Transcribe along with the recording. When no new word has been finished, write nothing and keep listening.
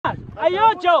¡Hay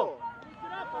 8!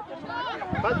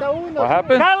 Falta uno. What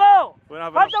happened? ¡Carlos!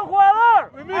 ¡Falta un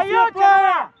jugador! ¡Hay 8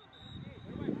 ahora!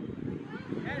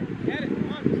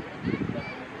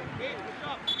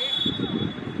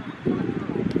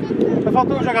 Tá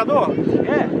faltando um jogador?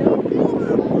 É.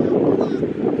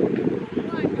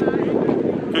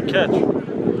 Good catch.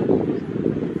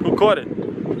 Who caught it?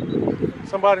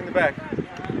 Somebody in the back.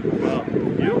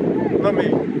 You? Not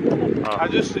me. Oh. I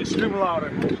just scream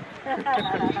louder.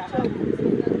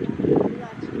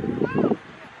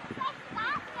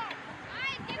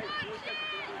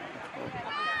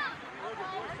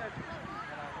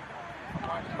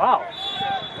 Wow.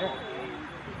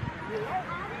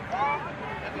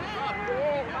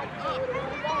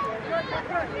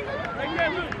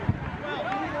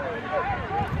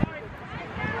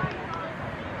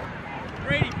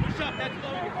 Brady, push up, that's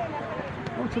low.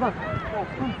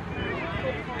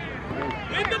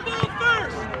 Win the ball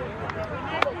first!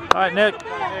 All right, Nick.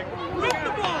 Win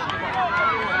the ball!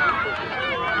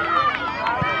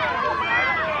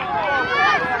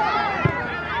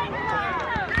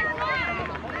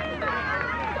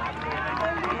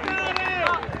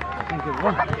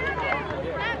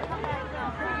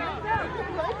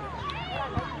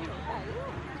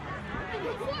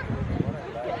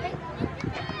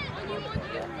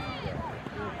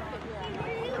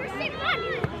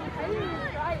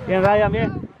 Bien, Ryan, bien.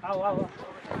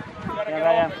 Bien,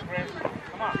 Ryan.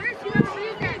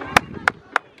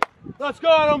 Let's go,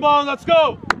 Arambon, let's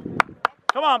go.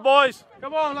 Come on, boys.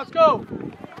 Come on, let's go.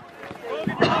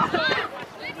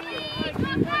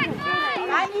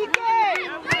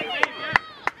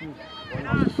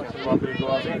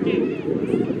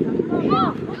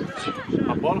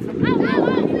 A bola foi.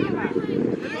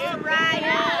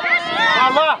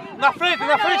 Vai lá, na frente,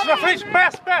 na frente, na frente.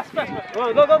 Pass, pass, pass.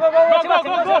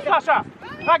 Go, Sasha.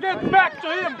 Again, back to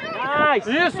him. Nice.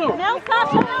 Isso. Não,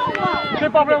 Sasha, não, mano. Não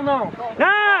tem problema não.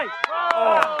 Nice.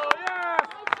 Oh,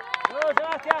 Go,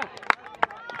 Sebastian.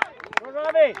 Go,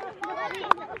 Robbie.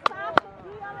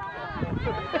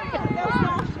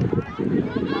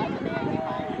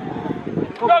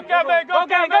 Go, Kevin, go,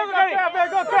 Kevin, go, Kevin,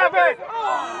 go, Kevin.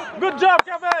 Good job,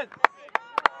 Kevin.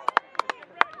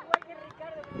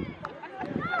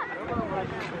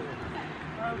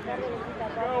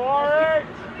 Go, Orange.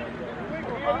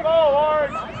 Go,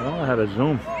 Orange. I don't know how to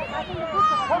zoom.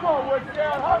 Come on, Wicked.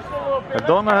 Hustle a little bit. I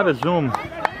don't know how to zoom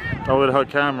with her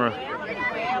camera.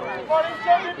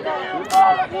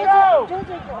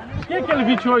 Quem é aquele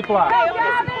 28 lá?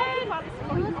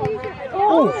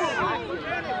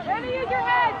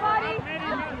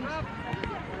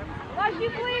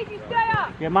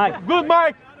 Bien, Mike. Good,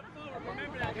 Mike.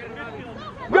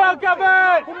 Go,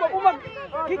 Kevin.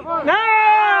 No!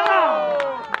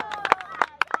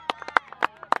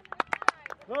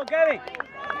 Go, Kevin.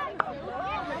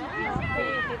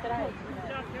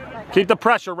 Keep the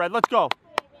pressure, Red. Let's go.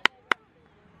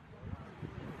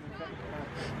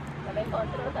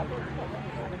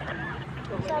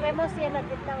 Sabemos si en la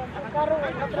que estaba en tu carro o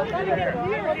en otro carro.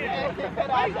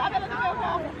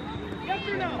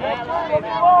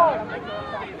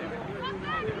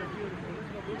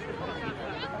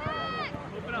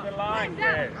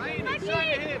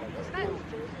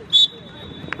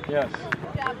 Yes.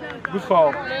 Good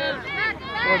foul.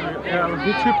 Yeah,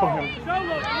 good chip on him.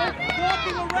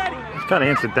 It's kind of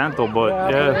incidental,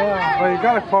 but yeah. But you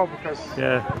gotta call because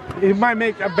he might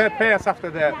make a bad pass after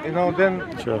that, you know,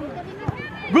 then. Sure.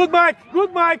 Good, Mike.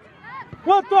 Good, Mike.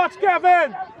 One touch,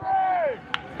 Kevin.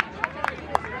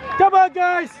 Come on,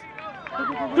 guys.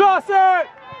 Cross it.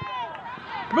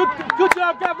 Good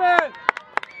job, Kevin.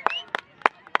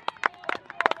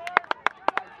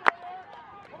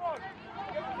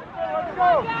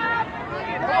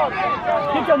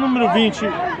 Quem que é o número 20?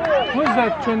 Who is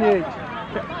that 28?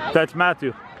 That's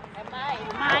Matthew.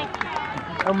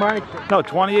 Oh, Mike. No,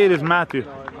 28 is Matthew.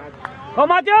 Go,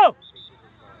 Matthew.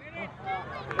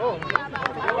 Oh,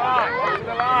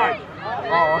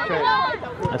 okay.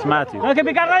 That's Matthew. No hay que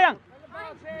picar, Ryan.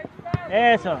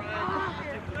 Eso.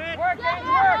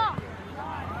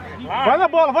 Vai na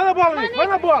bola, Nick. Vai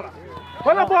na bola.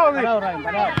 Vai na bola, Nick. Parado, Ryan,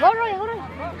 parado. Go, Ryan, go, Ryan.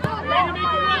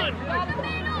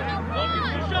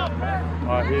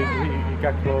 Oh, he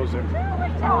got closer.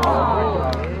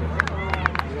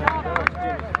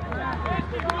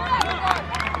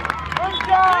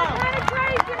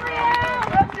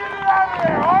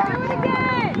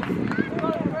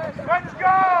 Let's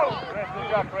go! Good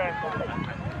job, Chris.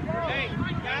 Hey,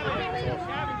 Gavin, go in the middle.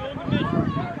 Josh, play in the middle.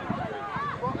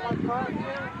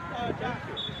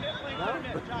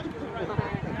 Josh, go right.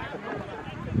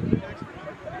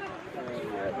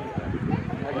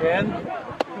 Again?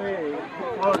 Hey,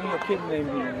 oh, my kid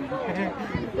named me.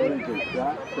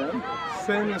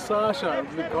 Sam and Sasha.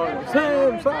 We call him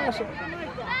Sam, Sasha.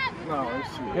 No,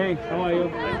 it's you. Hey, how are you?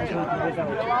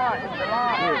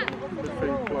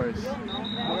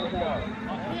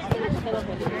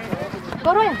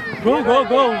 Go, Ryan.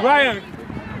 Go, Ryan.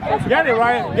 Get it,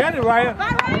 Ryan. Get it, Ryan.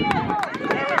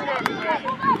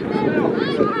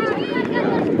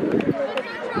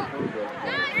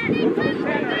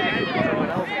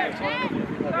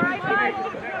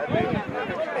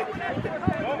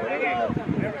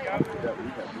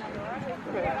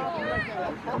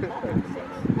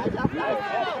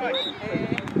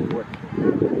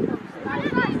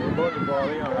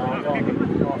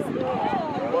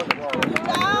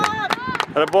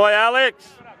 Good boy,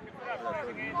 Alex.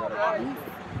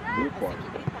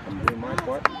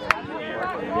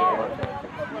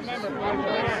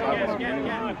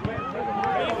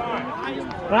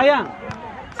 Ryan,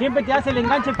 siempre te hace el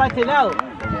enganche para este lado.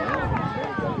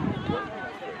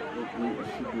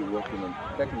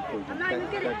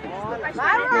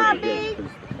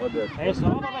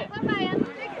 Eso.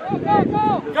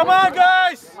 Come on,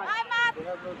 guys.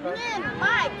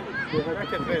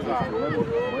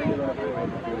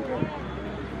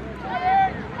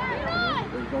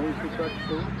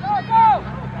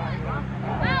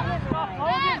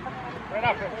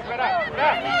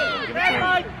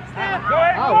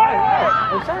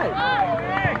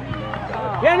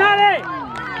 Bien, Ale.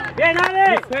 Bien,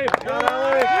 Ale.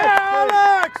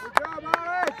 Alex.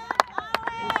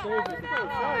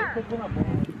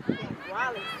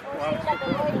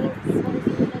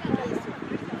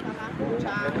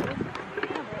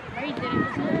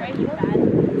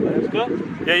 That's good?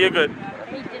 Yeah, you're good.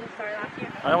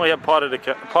 I only have part of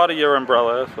your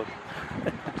umbrella. That's what.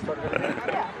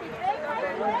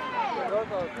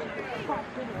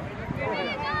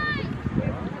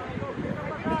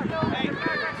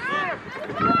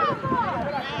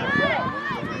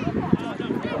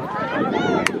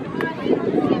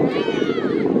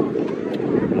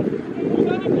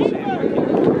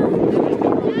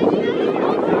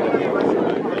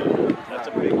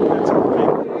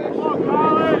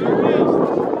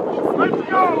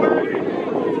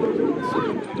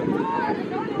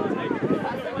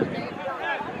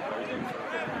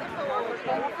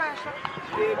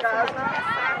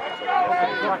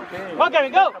 Go,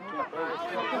 Kevin, go.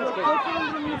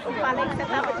 Falei que você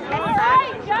tava de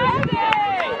verdade.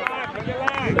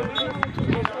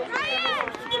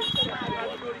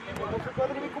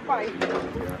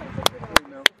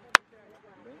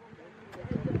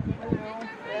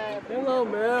 Hello,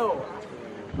 Mel.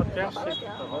 Até achei que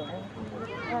tava.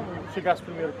 Chegasse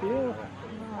primeiro que eu.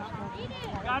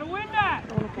 Gotta win that!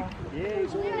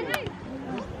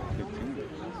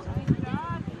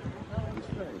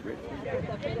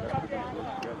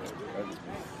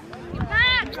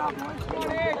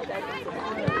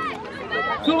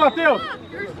 Tu, Matheus!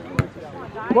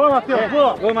 Boa, Matheus,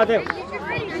 boa! Go, Mateo.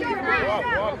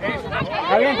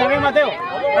 Está bien, Mateo.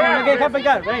 Ven, no quieres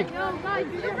pegar, ven.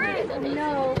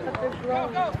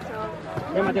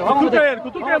 Ven, Mateo, vamos, Cutuca Mateo. ele,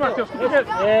 cutuca ele, Matheus, cutuca ele.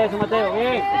 Eso, Mateo,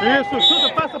 bien. Isso,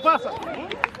 chuta, passa.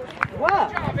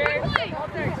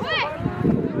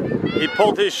 He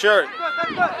pulled his shirt.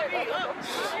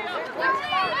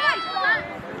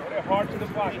 Hard to the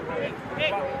block.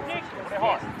 Play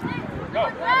hard. Go.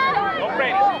 Go,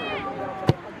 Brady.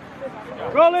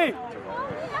 Rolly!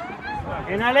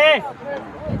 Bien, Ale.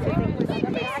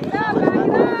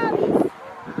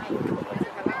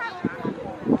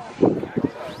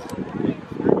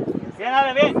 Bien,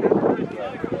 Ale, bien.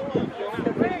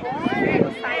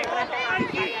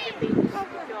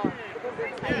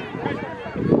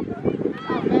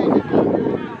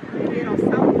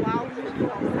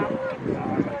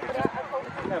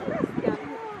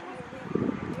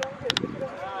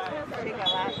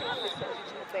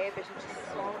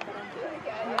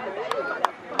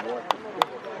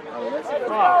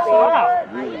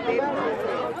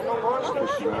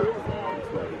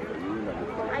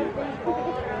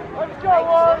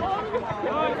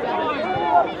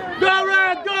 Go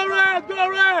red, go red, go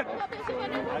red!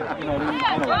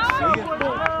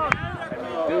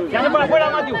 Quédate por afuera,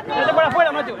 Mateo. Quédate por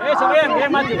afuera, Mateo. Eso, bien,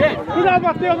 bien, Mateo, bien. Cuidado,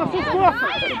 Matheus, nas suas costas!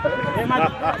 Bien,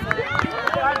 Mateo.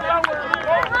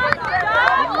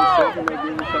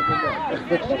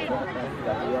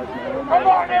 Come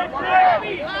on, Adrian!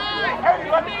 Hey,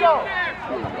 let's go!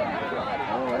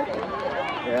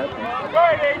 Go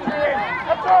ahead, Adrian!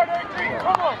 That's all, Adrian!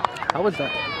 Come on! How was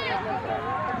that?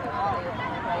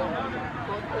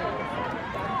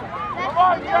 Come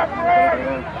on,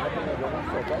 Jeffrey!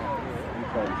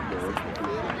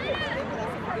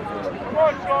 Come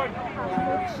on, Sean.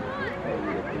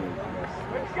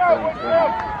 Let's go, let's go.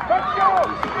 Let's go.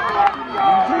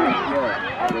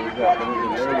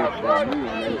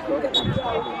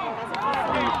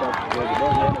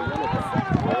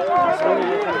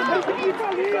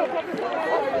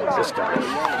 This guy.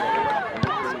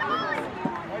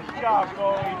 Nice job,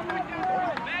 goalie.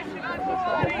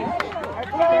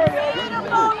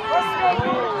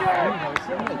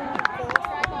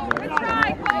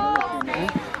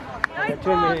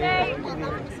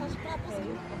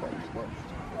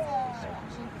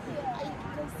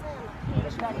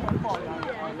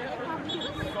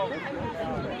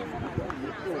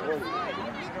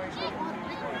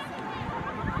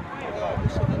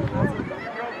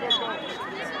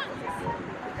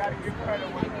 Gotta give credit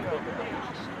when you know.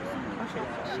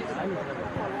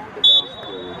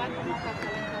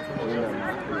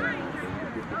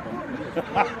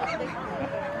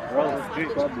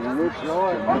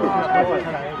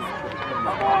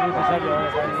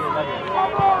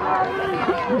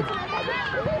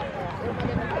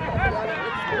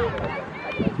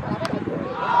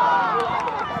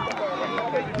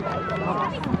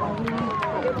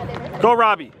 Go,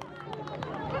 Robbie.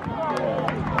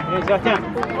 Sebastián.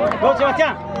 Go,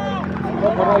 Sebastián. Go,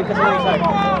 Robbie, que se lo sabe.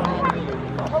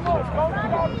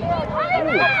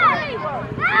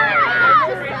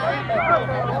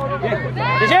 Bien.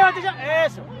 Te lleva.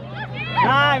 Eso.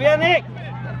 Ah, bien, Nick.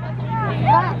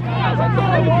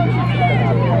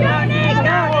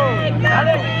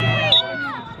 Dale.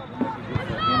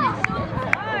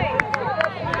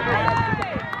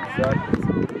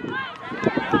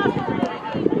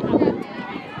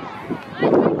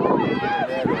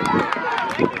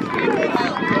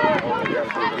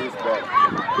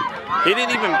 He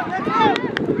didn't even.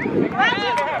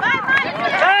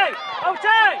 Hey!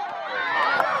 Outside!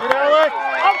 Get Alex!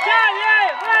 Outside! Yeah!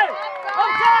 Hey!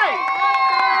 Outside!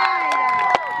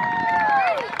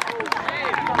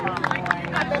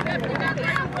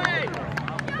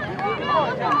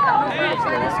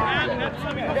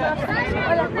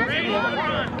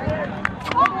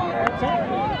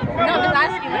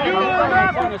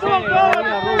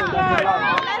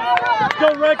 Go,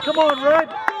 Red! Come on, Red!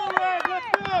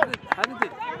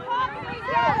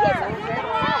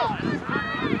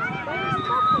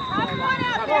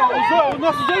 Os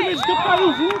nossos dois meses de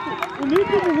param juntos. O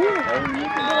Nico e o Muhu.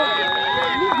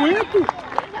 Não aguento.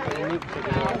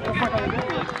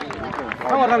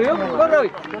 Vamos, Rabi. Vamos, Rabi.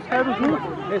 Nós caímos juntos.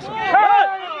 Eso. Go!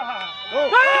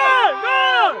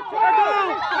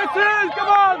 Come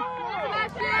on!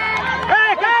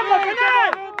 Hey, come on, get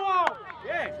in!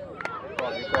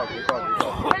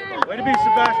 Way to be,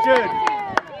 Sebastian.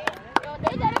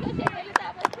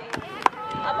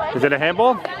 Is it a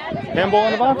handball? Handball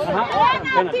in the box?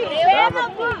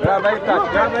 Grava aí, Tati.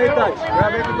 Grava aí, Tati. Grava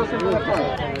aí que eu tô sentindo a bola.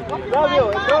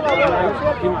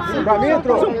 Pra mim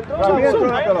entrou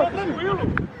na pelota.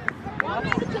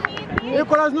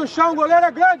 Nicolas no chão, o goleiro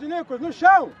é grande, Nicolas, no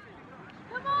chão.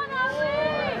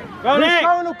 No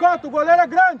chão e no canto, o goleiro é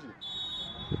grande.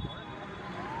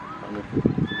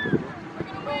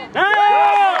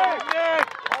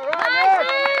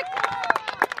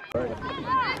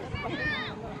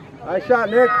 Nice shot,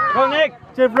 Nick. Go, Nick.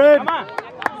 Chip Red. Come on.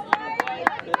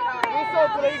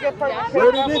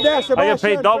 Where did you that, Sebastian? I get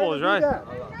paid doubles, right? Yeah.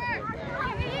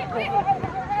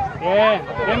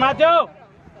 Hey, Mateo.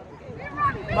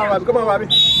 Come on, Robbie. Come on, Robbie.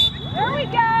 There we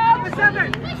go.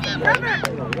 Seven.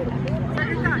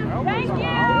 Thank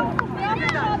you.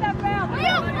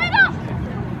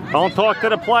 Don't talk to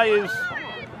the players.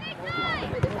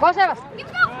 Go, Sebas.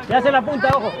 Ya hace la punta,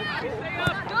 ojo.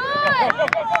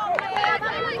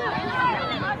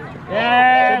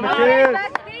 Yeah, Cheers.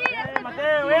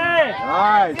 Mateo, yeah.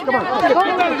 Nice. Come on. Nice. Come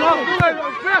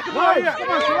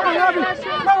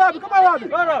on, Robbie. Come on, Robbie.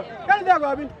 Go, Rob. Get in there,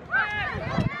 Robbie.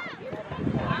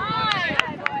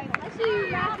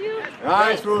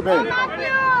 Nice, Ruben.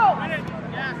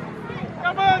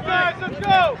 Come on, guys, let's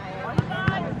go!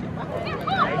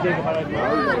 Now you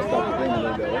gotta stop the game a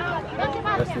little bit.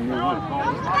 That's the new one.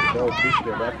 They'll push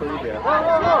their back for you there.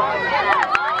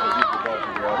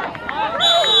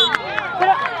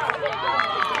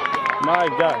 My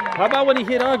God. How about when he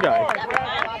hit our guy?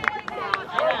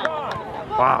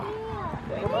 Wow.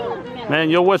 Man,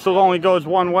 your whistle only goes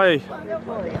one way.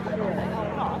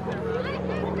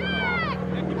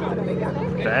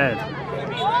 Bad.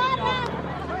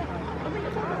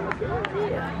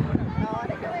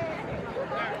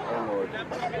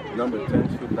 Number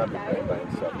 10 should not be playing by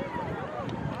himself.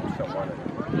 Someone.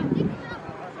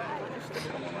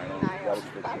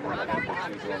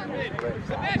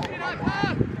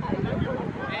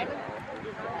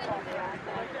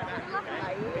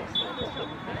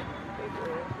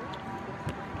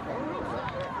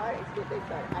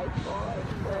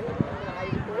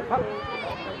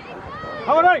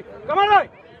 Come on, Roy! Come on, Roy!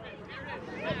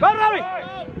 Go, Robbie!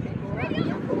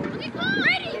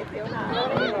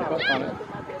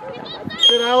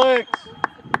 Good, Alex.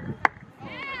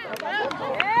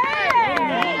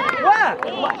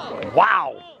 What? Wow.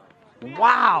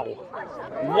 Wow.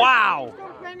 Wow.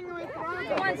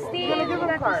 Come on,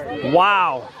 Steve.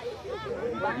 Wow.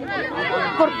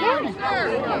 ¿Por qué?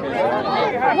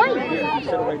 Why?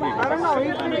 I don't know.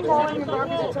 He's been calling about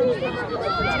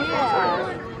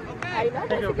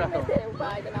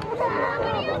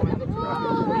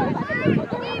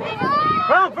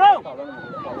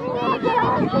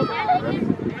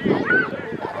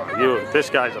This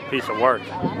guy's a piece of work.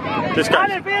 This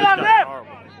guy's horrible.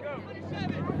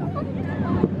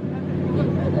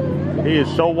 He is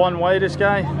so one way, this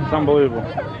guy. It's unbelievable.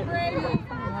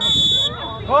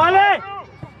 Go, Ale!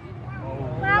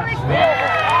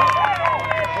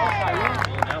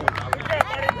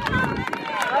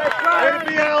 Way to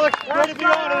be, Alex. Way to be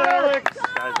on it, Alex.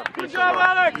 Good job,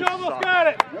 Alex. You almost got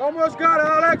it. You almost got it,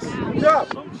 Alex. Good job.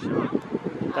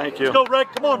 Thank you. Let's go, Rick.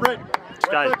 Come on, Rick.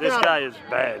 This guy is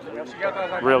bad.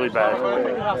 Really bad. Way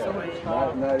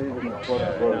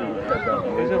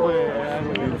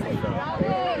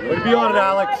to be on it,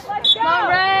 Alex. Come on,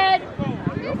 Red.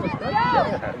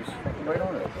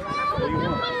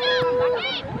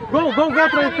 Go, 3.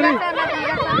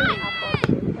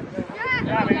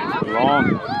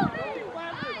 Long.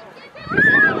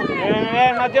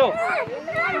 Bien, Mateo.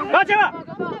 Go, Chema.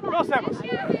 Go, Sebas.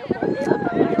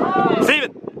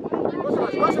 Steven.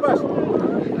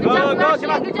 Go,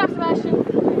 Chema. Good job, Sebastian.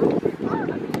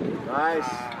 Nice.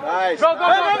 Go,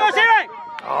 Steven.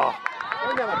 Oh.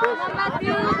 Come on,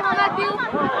 Matthew. Come on, Matthew.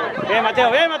 Bien, Mateo.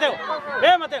 Bien,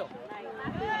 Mateo.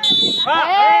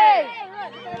 Hey!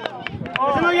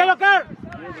 Ese no yellow card.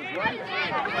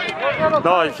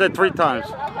 No, he said 3 times.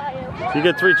 You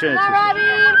get 3 chances. Come on, Robbie.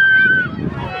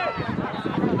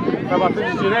 How about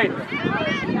finish your eight?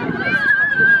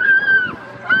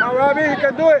 Come on, Robbie. You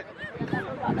can do it.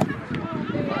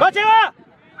 Go, Chema.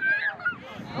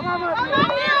 Come on,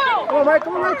 Mike.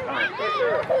 Come on, Mike.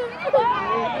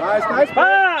 Nice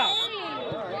play.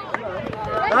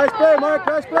 Nice play, Mike.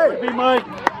 Nice play. Be Mike.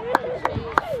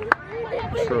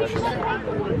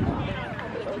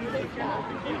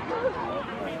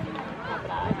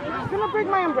 I'm gonna break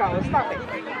my umbrella. Stop it.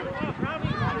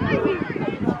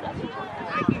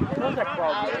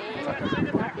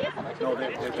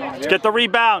 Get the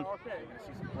rebound.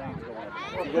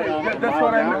 That's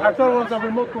what I thought it was a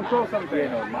remote control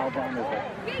something.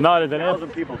 No, there's an air.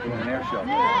 People doing an air show.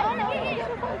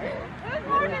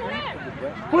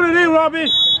 Put it in, Robbie.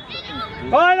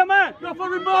 All right, man. Go for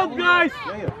rebound, guys.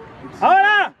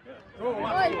 Ahora.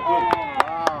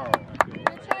 Wow.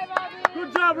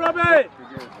 Good job, Robbie. I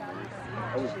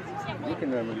was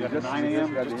looking at him. At 9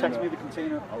 a.m. Just text me the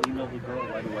container. I'll email the girl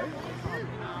right away.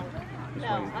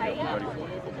 No, I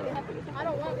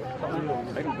don't want that. I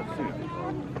don't see it.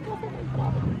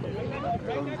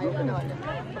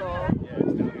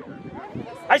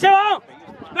 Ahí se va.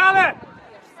 Dale.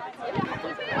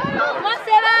 Come on,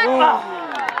 Sebas.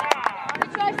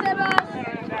 Good try, Sebas.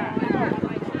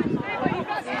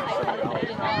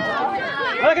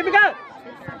 Ahora que picar.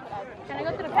 Can I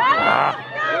go to the back?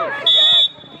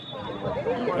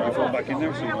 Can you fall back in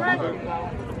there so you don't move?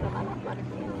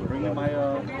 Bring in my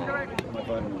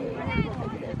vitamin.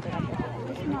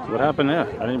 What happened there?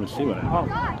 I didn't even see what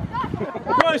happened.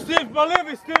 Go, Steve. Believe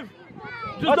it, Steve.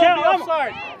 Just don't be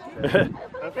offside.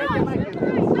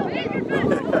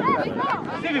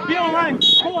 Steve, be online.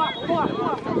 Go on.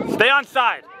 Stay on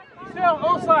side. Stay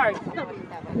on side.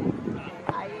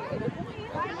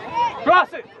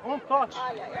 Cross it. Don't touch.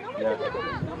 Yeah.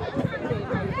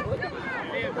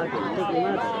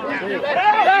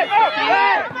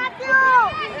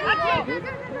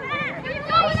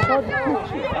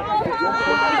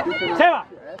 Seba,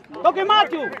 toque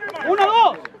Matthew. 1, 2.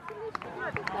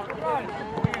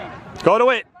 Go to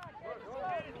it.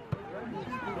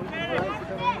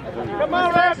 Come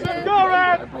on, Red. Let's go,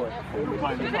 Red.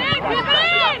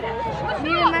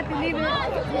 Leave it, Matthew. Leave it.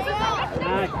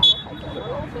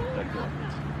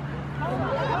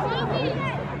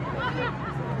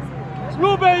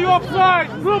 Ruben, you offside.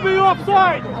 Ruben, you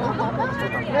offside.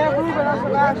 Yeah, Ruben, that's the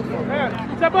last one.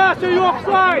 Yeah. Sebastian, you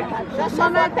offside. Já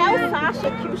chamou até o Sasha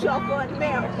que o jogou ali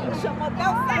mesmo. Chamou até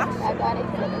o Sasha.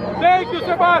 Thank you,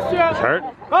 Sebastian. Hurt?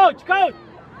 Coach.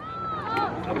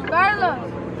 Carlos.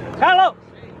 Hello.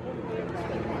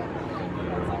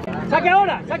 Saque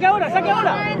ahora. Step Go.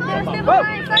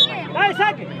 behind, saque. Dale,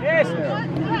 saque. Eso.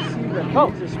 Go.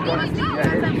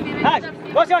 Nice.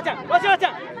 Go, Sebastian. Go,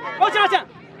 Sebastian. Go, Sebastian.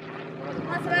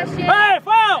 Hey,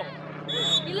 foul.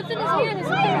 He lifted his hand. His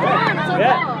hand.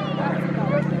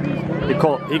 It's a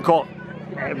ball. He caught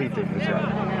everything.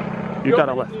 You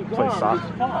gotta play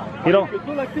soccer. You don't. You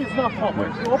do like this, not foul.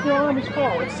 You open your arm, it's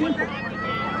foul. It's simple.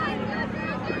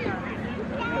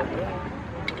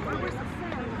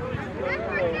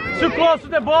 He's too close to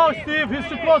the ball, Steve. He's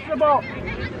too close to the ball.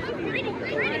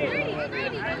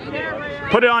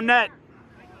 Put it on net.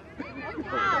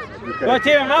 Go,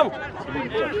 Steven, vamos.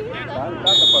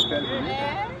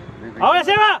 Ahora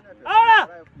se va. Ahora.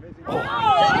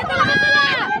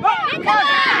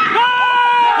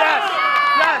 Yes!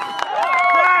 Yes!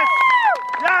 Yes!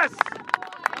 Yes!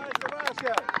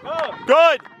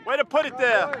 Good! Way to put it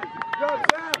there.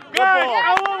 Guys,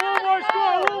 I want one more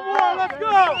score. One more. Let's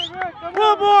go.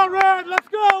 One more, Red. Let's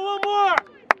go. One more.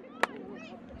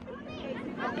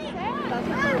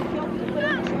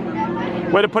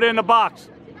 Way to put it in the box.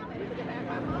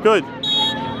 Good.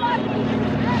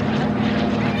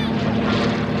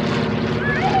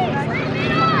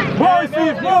 Boy,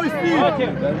 Steve. Boy,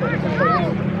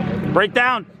 Steve. Break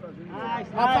down.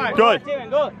 Good.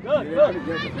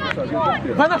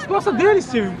 Vai nas costas dele,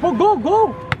 Steve. Gol,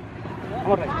 gol.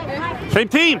 Same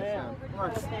team.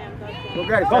 Go,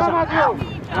 guys.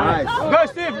 Nice. Go,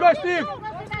 Steve. Go, Steve.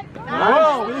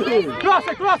 Oh, cross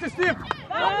it, Steve.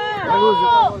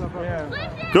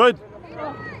 Good.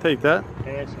 Take that.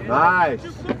 Nice.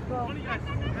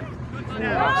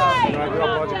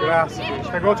 De graça.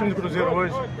 Tá igual o time do Cruzeiro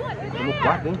hoje. Tomou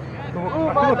 4, hein?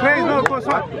 Tomou 3, não.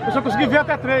 Eu só consegui ver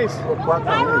até 3. 4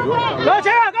 a 1 o jogo. Vamos,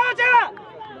 Chega! Vamos, Chega!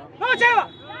 Vamos, Chega!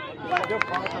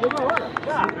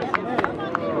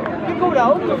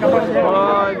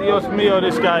 Oh, Dios mío,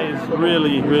 this guy is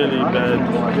really, really bad.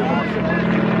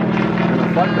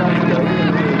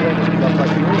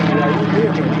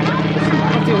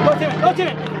 Go,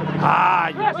 Steven! Ah,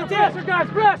 Pressure, guys,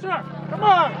 pressure! Come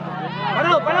on!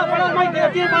 Parado,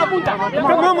 Mike, tira para la punta.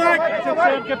 Come on, Mike!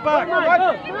 Get back!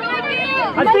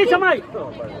 Al piso, Mike!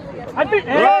 Al piso!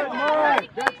 Mike!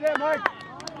 That's it, Mike!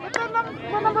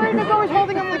 Remember, he's always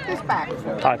holding him like this back.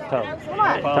 Terrible.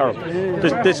 Terrible.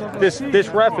 This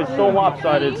ref is so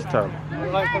lopsided, it's terrible. Hey,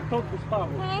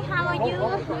 how are you?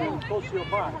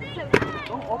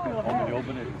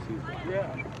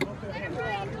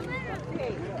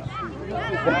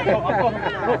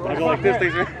 I go like this,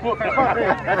 things are...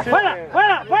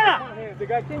 Fuera! The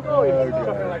guy can't go.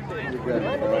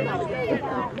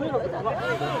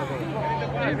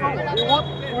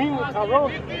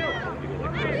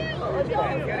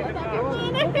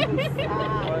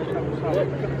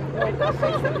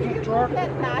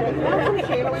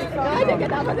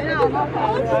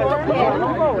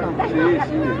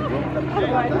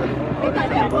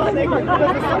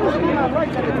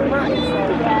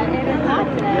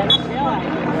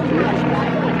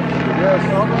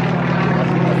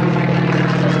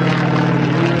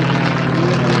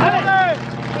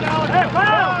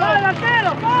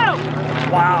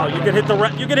 Wow, you can hit the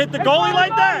goalie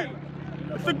like that.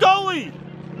 It's the goalie.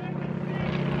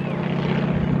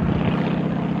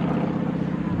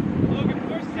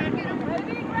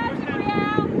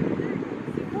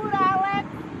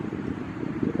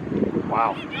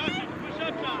 Wow.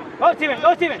 Go, Steven!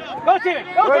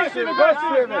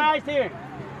 Nice, Steven!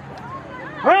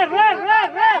 Red!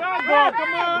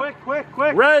 Come on! Quick!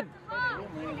 Red.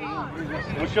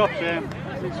 What's up, Sam?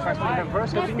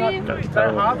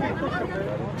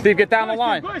 Steve, get down the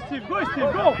line. Go, Steve! Go,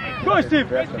 Steve!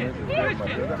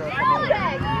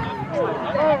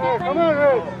 Come on,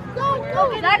 Red!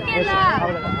 ¡Sáquenla!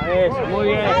 Eso, muy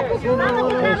bien.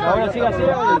 Ahora siga así.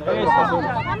 Eso.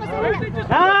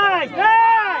 Nice!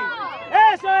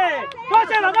 Eso es. Go,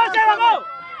 Seba!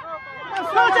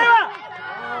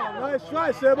 Nice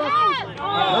try, Seba.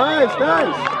 Nice.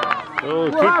 Oh,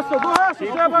 Go hustle,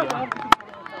 Seba.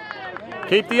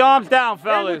 keep the arms down,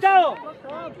 fellas.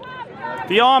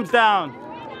 The arms down.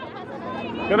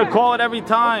 Gonna call it every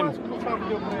time.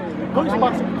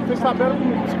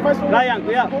 Ryan,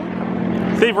 cuidado.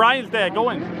 Steve, Ryan's there. Go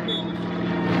in.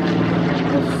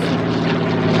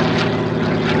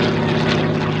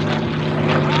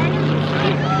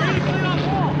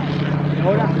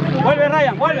 Vuelve,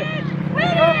 Ryan, vuelve.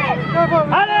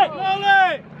 ¡Ale!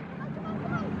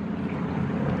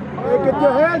 Hey, get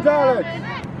your hands, Alex.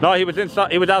 No, he was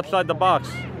inside. He was outside the box.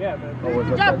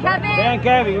 Good job, Kevin! Bien,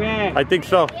 Kevin, bien. I think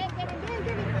so.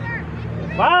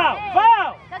 Foul!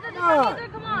 Come on!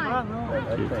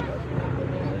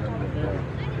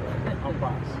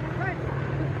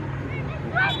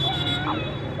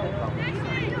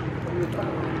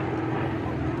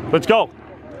 Let's go.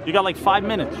 You got like 5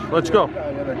 minutes. Let's go.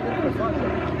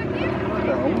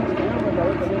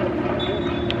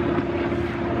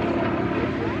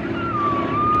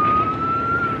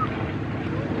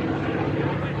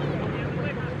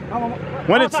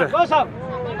 When it's Go, Sam.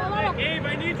 Gabe,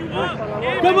 I need you up.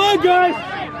 Gabe, Come on, guys.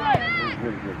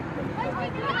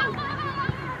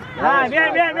 Ah,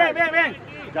 bien.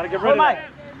 Gotta get Go, rid of Mike.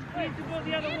 that. need to go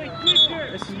the other way quicker.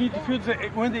 Esses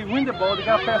midfielders, when they win the ball, they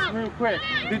gotta pass real quick.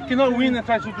 They cannot win and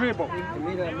try to dribble.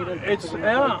 It's Go,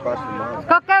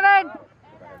 Kevin!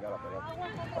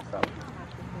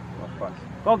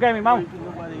 Go, Kevin, vamos.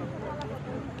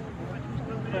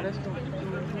 Parece que não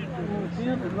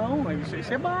entendo, não,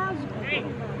 isso é básico. Hey,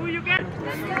 who you get?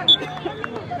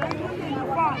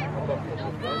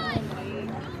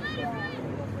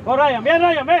 Go, Ryan,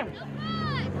 bien, ven.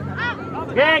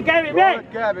 Bien, Kevin, bien.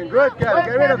 Good, Kevin. Good, Kevin.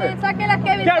 Get rid of it. Sáquela,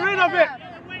 Kevin. Get rid of it.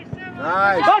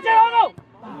 Nice. Go, Chelo,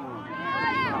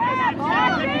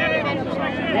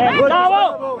 Bien,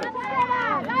 Gustavo.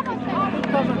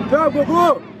 Go,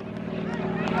 Gugu.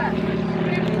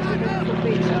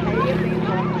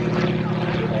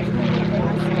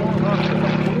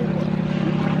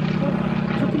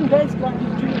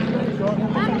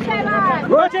 Vamos, Sebas.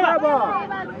 Go, Chelo.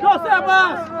 Go,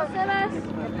 Sebas. Sebas.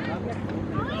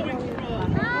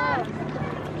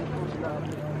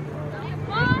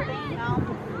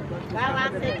 Vai lá,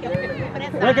 sei que eu fico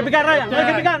impressionado. No hay que picar, Ryan. No hay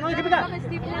que picar.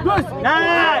 Nice.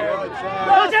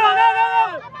 Go, Chelo, go.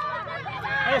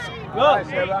 Eso. Go.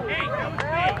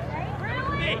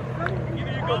 Hey,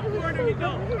 either you go forward or you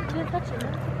don't.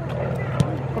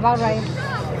 Come on, Ryan.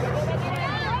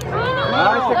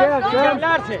 Nice again, Hay que Sam.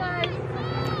 hablarse.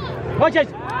 Go,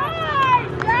 Chase.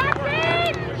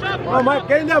 Oh, Mike,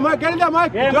 get in there, Mike. Get in there,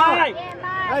 Mike. Bien, Good job. Mike.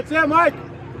 That's it, Mike.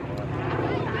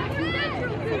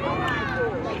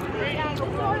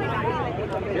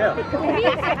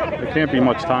 There can't be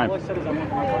much time.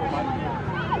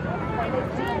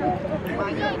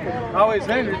 Always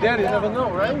angry, Daddy, you never know,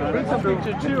 right? Bring something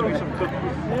to chew. I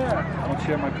don't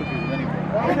share my cookies with anyone.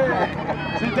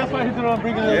 See, that's why he didn't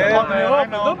bring it Yeah, out in the man, I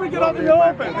open. know. Don't bring it out in the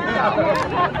open.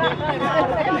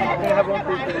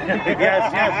 Yes.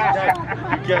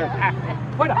 You can.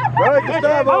 Fuera. Good,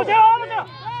 Gustavo. Vamos, Chelo.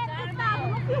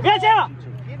 Bien, Chelo.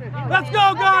 Let's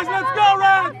go, guys. Let's go,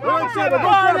 Red. Good, Seba. Go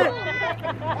on it.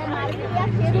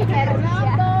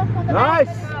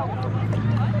 Nice.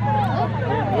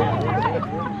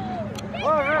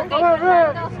 Come on,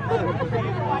 Red.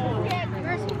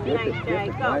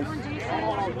 Nice.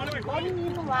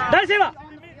 Dale, Seba.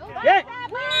 Bien.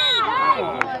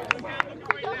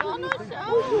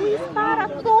 O juiz para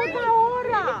toda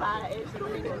hora.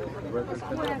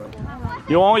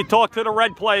 You only talk to the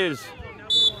red players.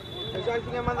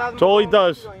 That's all he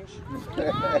does.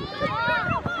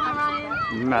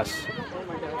 Mess.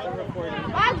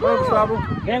 Go, Gustavo.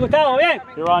 Bien, Gustavo, bien.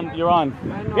 You're on.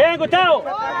 Bien, Gustavo.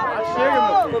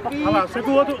 Olha lá, chega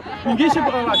o outro. Ninguém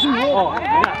chegou lá de novo.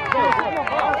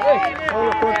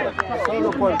 Oh, mira.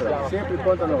 Solo contra. Sempre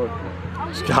contra no outro.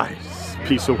 This guy's a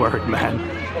piece of work, man.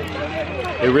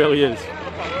 It really is.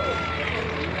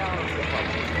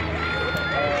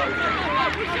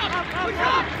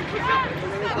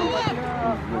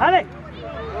 Dale.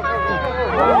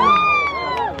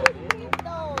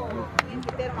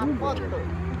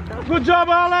 Good job,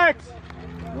 Alex.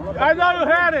 I know you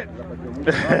had it.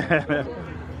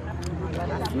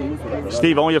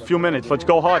 Steve, only a few minutes. Let's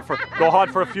go hard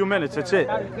for a few minutes. That's it.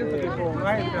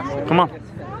 Come on.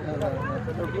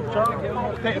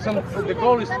 The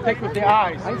goal is to take with the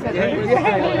eyes.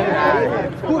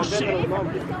 Push it.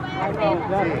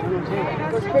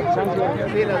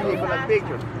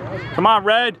 Come on,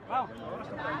 Red.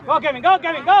 Go, Kevin, go.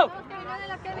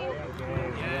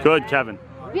 Good, Kevin.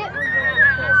 Bien.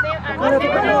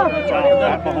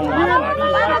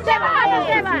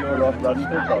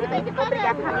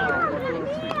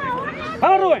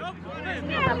 Vamos, Rubén.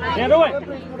 Bien, Rubén.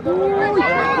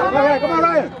 Come on,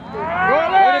 Ryan.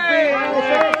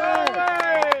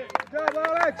 Good job,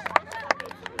 Alex.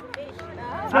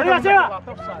 Arriba, Seba.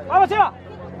 Vamos, Seba.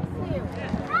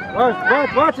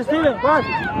 Watch, Steven. Watch.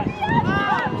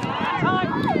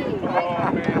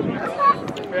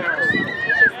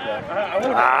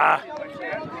 Ah.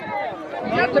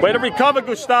 Way to recover,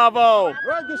 Gustavo.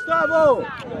 Right, Gustavo.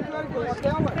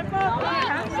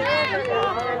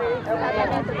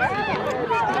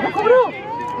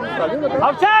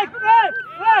 Outside,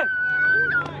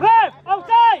 Red,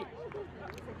 outside.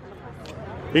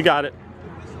 He got it.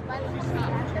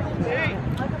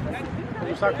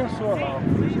 O Sá cansou lá.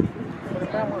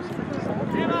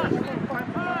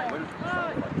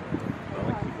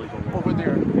 over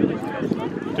there.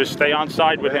 Just stay on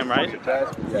side with him, right?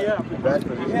 Yeah. Best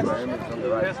position for him is on the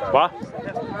right side. What?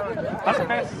 That's the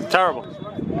best. Terrible.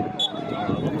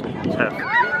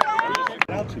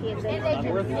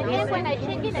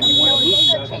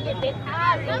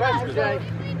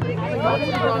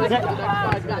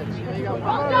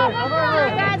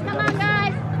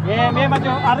 Bien, bien, Macho.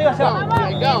 Arriba, se va.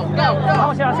 Go.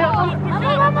 Vamos, se va, se va.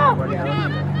 Vamos.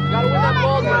 Gotta win that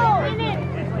ball, Jay.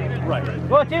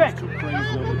 Go, Steven.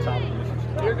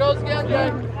 Here goes again,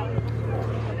 Jay.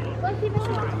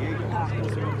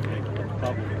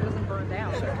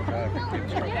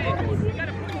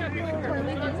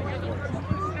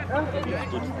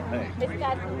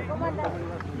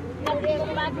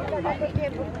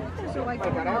 So like, I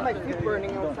have my feet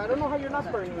burning out, so I don't know how you're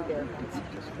not burning there.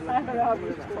 I don't know how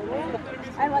you're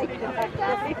I like it.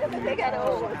 They got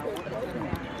old.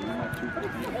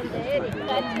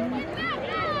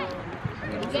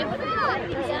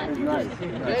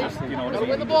 Gotta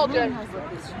win the ball, Jay.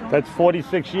 That's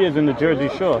 46 years in the Jersey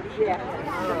Shore. Yeah.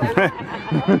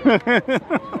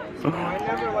 I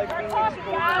never like being exposed.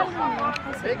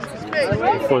 Make some space.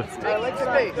 Make some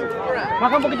space.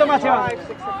 Baja un poquito más, se va. 5,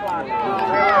 6 o'clock.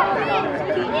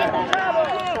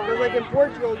 Because like in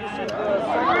Portugal, you see the sun.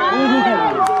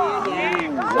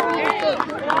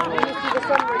 The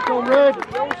sun go red. The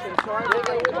ocean, so I would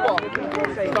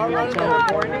start running in the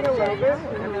morning a little bit,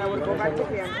 and then I would go back to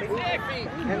camping.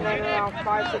 And then around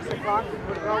 5, 6 o'clock, we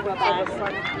would go until the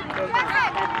sun goes down.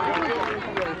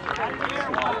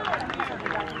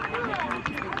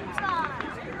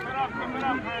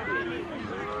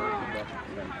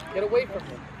 Get away from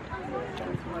him.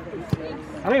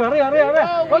 Arriba, arriba, arriba,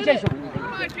 arriba. Go, Jason.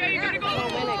 Come on, Jay, you gotta go.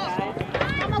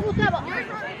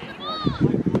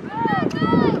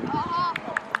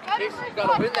 Jason, you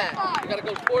gotta win that. You gotta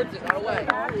go towards it, not away.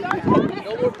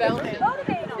 No more bouncing.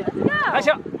 Ahí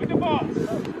se va. With the ball.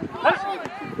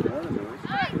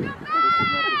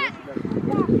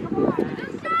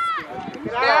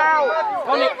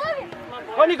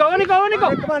 Go, Nico. Go, Nico. Go, Nico.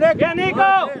 Come on, Nick. Bien,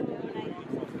 Nico.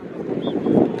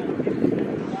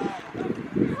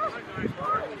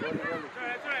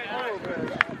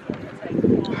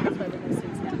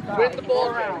 Win the ball,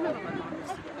 Jay.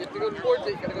 You have to go towards it.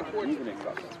 You gotta go towards it.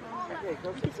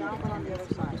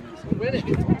 Win it.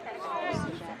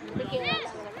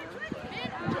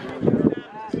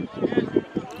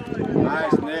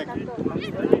 Nice, Nick.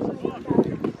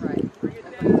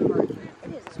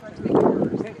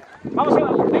 Vamos, se va.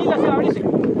 Venga, se va, venite.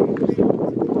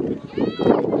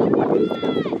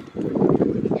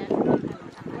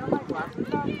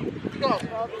 Go.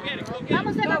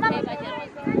 Vamos, Eva, vamos.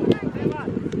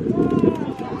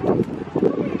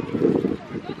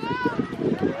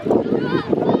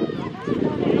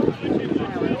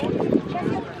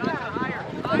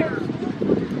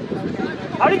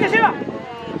 Ahorita se va.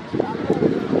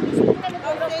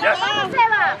 Vamos,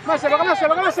 Eva. Come on, Seba. Come on,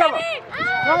 Seba. Come on, Seba.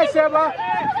 Come on, Seba.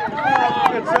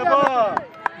 Good, Seba.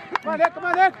 Come on, Nick. Come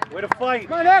on, Nick. Way to fight.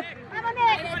 Come on, Nick. Vamos,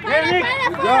 Nick. Bien, Nick.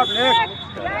 Good job, Nick.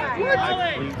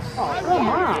 Come on,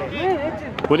 man.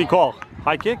 What do you call?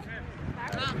 High kick?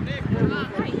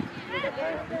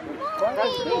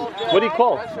 What do you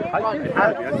call? That's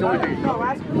the only thing.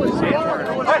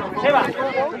 Se va.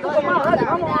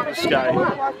 This guy.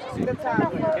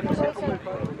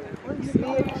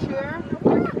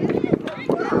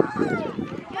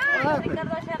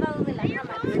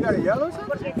 You got a yellow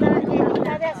something?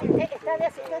 Está de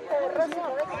asistente de Rossi.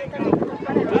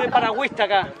 Yo de paragüista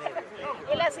acá.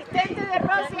 El asistente de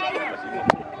Rossi.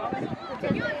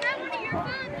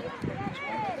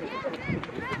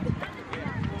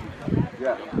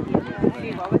 Yeah.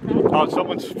 Oh,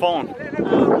 someone's phone.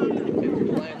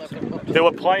 They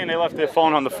were playing, they left their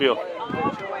phone on the field.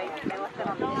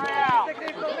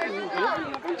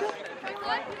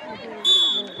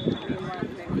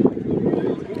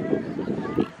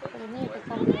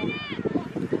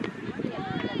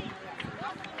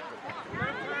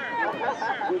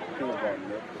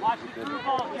 Watch the through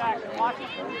ball, Jackson. Watch the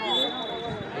through ball.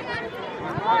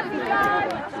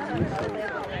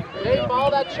 Hey, follow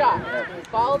that shot.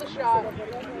 Follow the shot.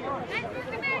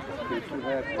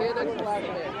 Stand next to last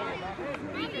man.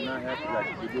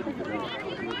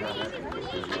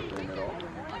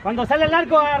 Cuando sale el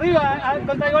arco arriba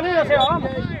contra el golero, se va,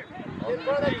 vamos. In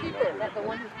front of that keeper.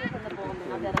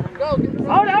 Go.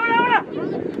 Ahora, ahora, ahora.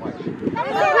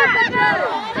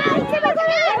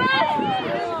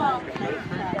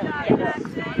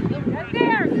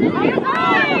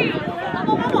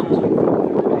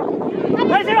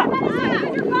 Ahí se va.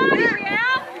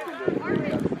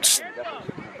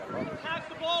 Pass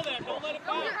the ball then. Don't let it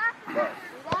bounce.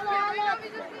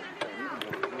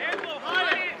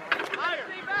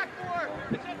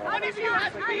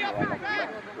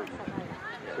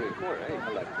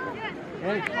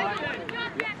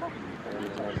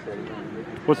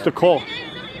 What's the call?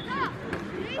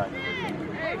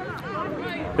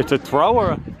 It's a throw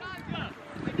or a...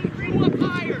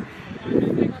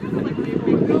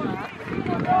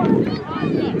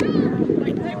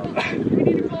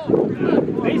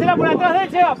 Dísela por atrás de él,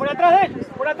 Seba, por atrás de él,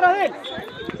 por atrás de él.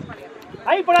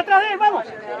 Ahí, por atrás de él, vamos.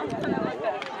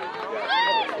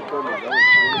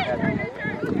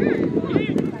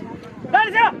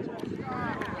 Dale, Seba.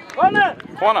 Corner.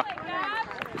 Corner.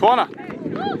 Corner.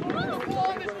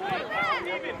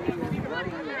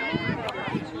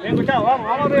 Bien, Gustavo, vamos,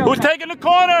 vamos arriba. Who's taking the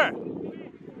corner?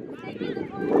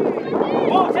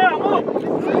 Move, Seba, move.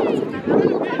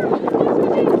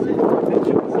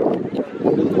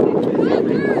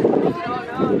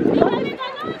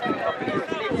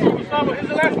 Gustavo, here's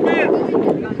the last man.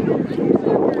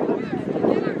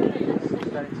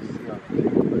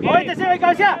 Oíste, Seba, y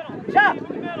cabecea. Ya.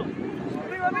 Come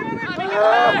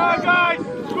on, guys.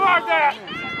 Score that.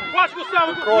 Watch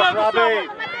Gustavo. Cross, Robbie.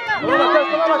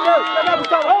 Vamos,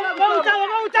 Gustavo.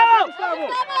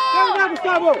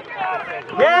 Gustavo.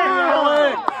 Bien.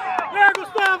 Yeah,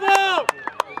 Gustavo.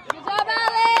 Good job,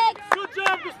 Alex. Good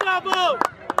job, Gustavo.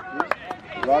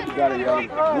 Robbie got it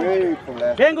way from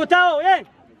last. Bien, Gustavo, bien.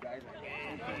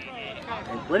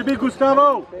 Way to be,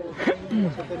 Gustavo.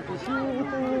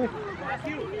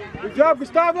 Good job,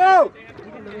 Gustavo.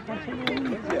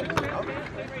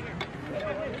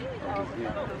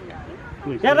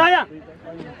 Bien, Ryan.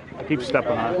 I keep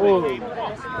stepping on it.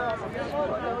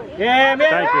 Bien,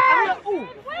 bien. Thank you.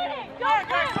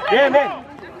 Bien, bien.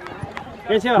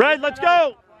 Bien, Seba. Red, let's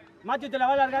go. Matthew te la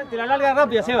va a largar, te la larga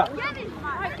rápida, Seba.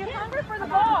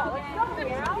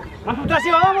 Más para atrás,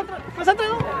 Seba, vamos atrás. Más atrás,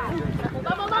 ¿no?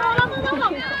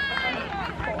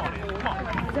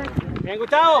 Bien,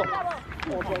 Gustavo.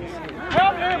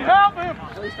 Help him, help him.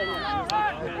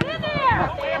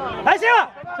 Dale, Seba.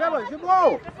 Seba, you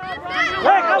go.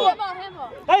 Dale, Cabo.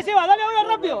 Dale, Seba, dale ahora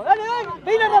rápido. Dale, dale,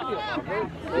 dale rápido.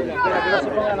 Espera, que no se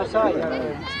pongan los aires.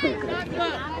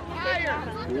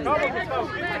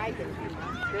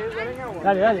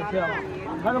 Dale, dale, Seba.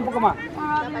 Dale un poco más.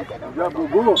 Good job,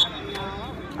 Gugu.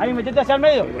 Ahí, metete hacia el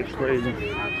medio.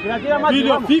 Tira, tira más.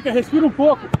 Filho, fica, respira um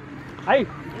pouco. Ahí.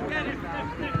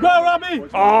 Go, Robbie.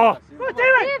 Oh. Go,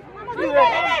 Steven.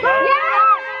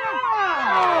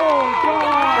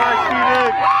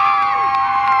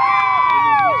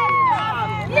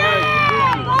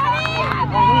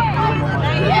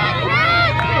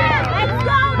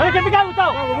 No hay que picar,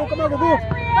 Gustavo. Gugu, come on, Gugu.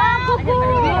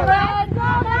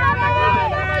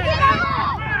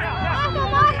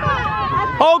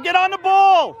 Oh, get on the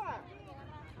ball.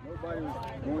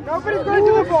 Nobody's going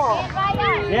to the ball.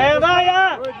 Bien,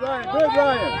 vaya. Good, Ryan. Good,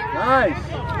 Ryan. Nice.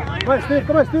 Come on, Steve.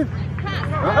 Come on, Steve.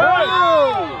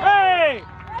 Oh! Hey.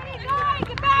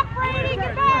 Get back, Brady,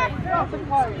 get back.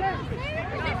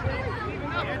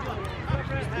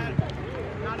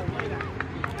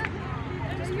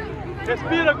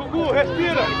 Respira, Gugu,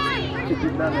 respira.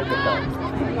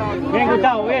 Bien,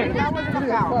 Gustavo, bien. That wasn't a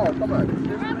foul. Come on.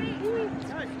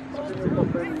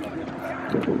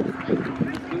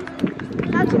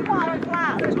 That's your ball,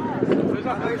 class.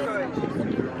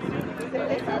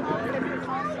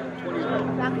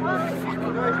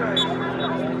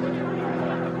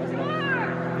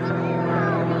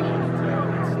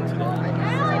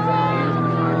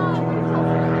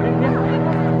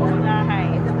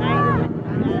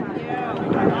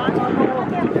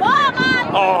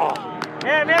 Oh.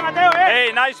 Bien, bien, Mateo, bien.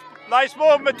 Hey, nice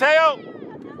move, Mateo.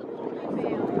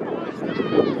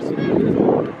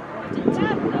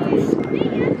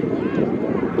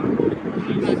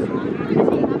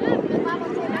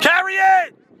 Carry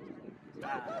it.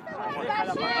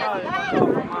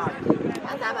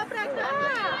 Passava pra cá.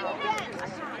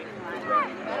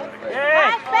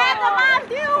 Bien. Pega,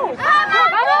 Matthew. Vamos,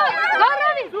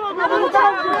 Rami. Vamos,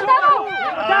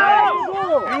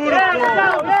 Bien,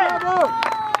 Gustavo, bien.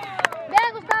 Vem,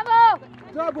 Gustavo.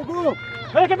 Good job, Gugu.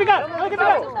 No hay que picar, no hay que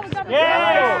picar.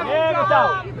 Bien, bien, Gustavo.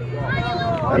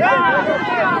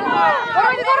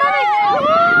 Corre, corre.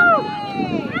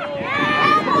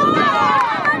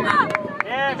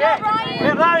 Bien, bien.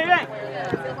 Bien, Ravi, bien.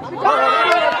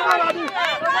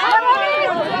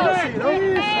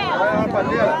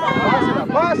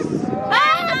 Pass.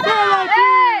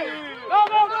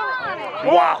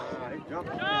 Wow.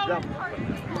 Jump.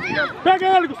 Pega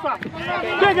ele, Gustavo.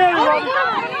 Pega ele, Robbie.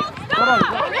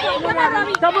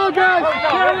 Come on, guys.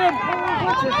 Get him.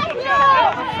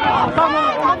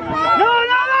 No,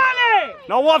 no, dale.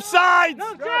 No offsides. No,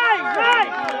 right, right,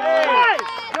 right.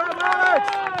 Good job, Alex.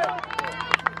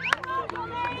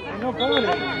 No penalty.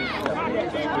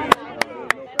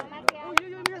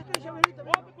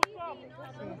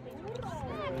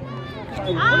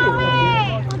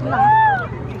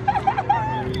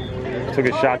 Took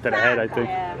a shot to the head, I think.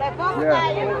 Yeah.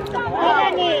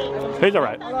 He's all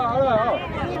right.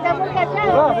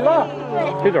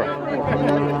 He's all right.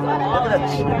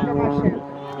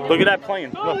 Look at that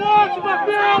plane. Look.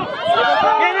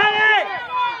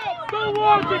 Don't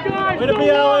watch it, guys! Way to be,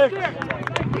 Alex!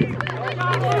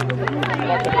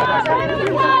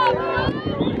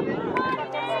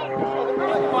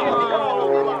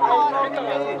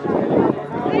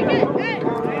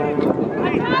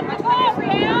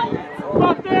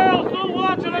 Stop there! Don't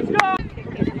watch it! Let's go!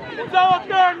 It's all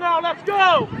third now! Let's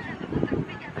go!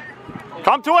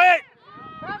 Come to it!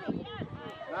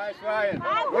 Nice, Ryan.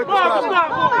 Good Come on,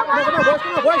 Gustavo.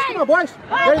 Come on, boys.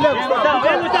 There you go, Gustavo.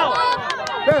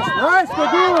 Yes, nice. Good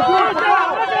deal. Good.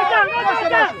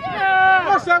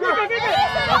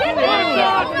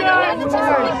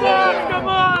 Come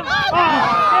on!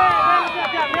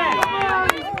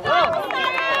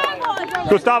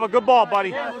 Gustavo, good ball,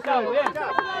 buddy.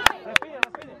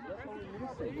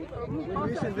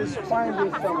 Missing this spine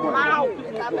this somewhere.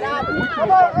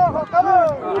 Come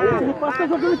on! Passa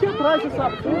jogando aqui atrás, você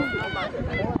sabe.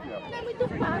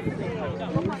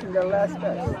 Missing the last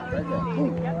pass.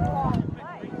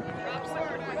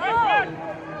 Right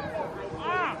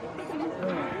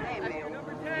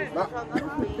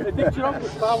Ele tem que tirar o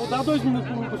Gustavo, dá 2 minutos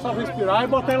pro Gustavo respirar e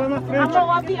botar ela na frente.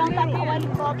 O avião tá com o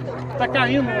helicóptero. Tá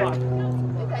caindo lá.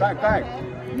 Cai.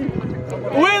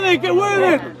 Win it! Go,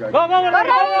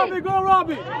 Robbie! Go,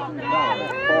 Robbie!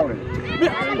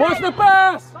 Watch the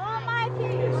pass!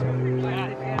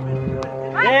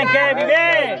 Vem, Kevin,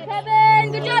 vem!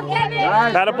 Kevin, good job, Kevin.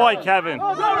 Nice. That a boy, Kevin.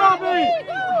 Go, Robbie!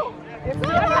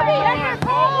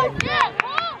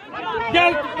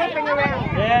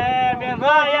 Yeah, bien,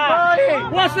 vaya!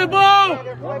 Watch the ball!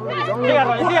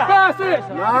 Pass it!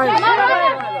 Nice.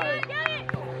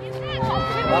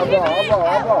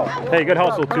 Bravo. Hey, good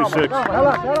hustle, 2-6.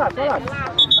 Relaxa.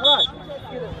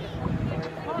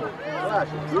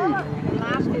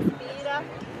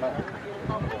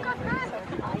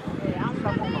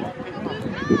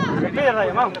 Respira,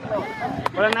 Rayo, vamos.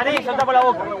 Por la nariz, solta por la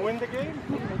boca.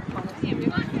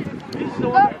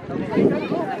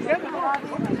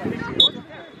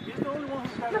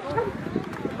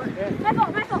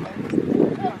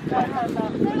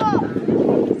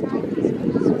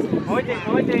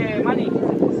 Muévete, Manny.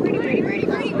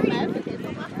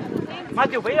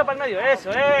 Matthew, pedido para el medio. Eso,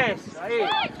 ahí.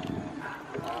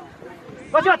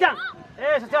 ¡Va, Sebastián!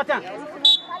 Eso, Sebastián.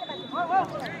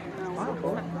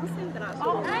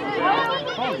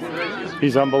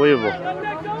 He's unbelievable.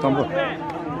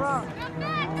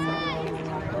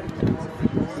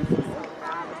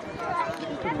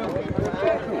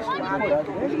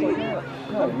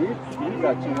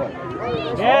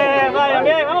 Bien, vaya,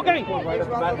 bien. Vamos, Kevin.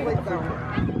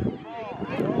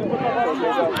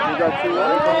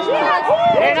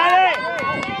 Bien, dale.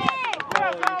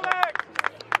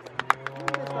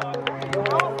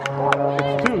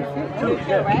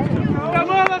 Come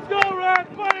on, let's go, Red.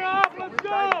 Fire off, let's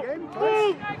go.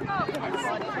 Move.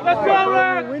 Let's go,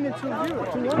 Red.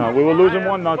 We were losing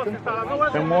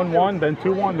 1-0. Then 1-1, then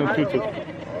 2-1, then 2-2.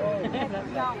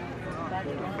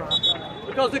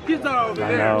 Because the kids are over I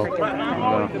there. know.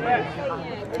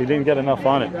 He didn't get enough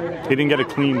on it. He didn't get a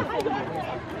clean.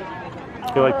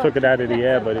 He like took it out of the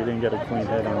air, but he didn't get a clean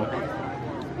head on it.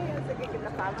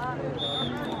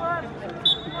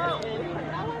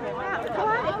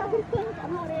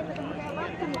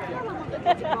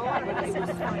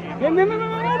 Bien.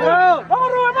 Vamos,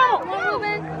 Rubén, vamos.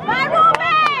 ¡Va,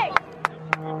 Rubén!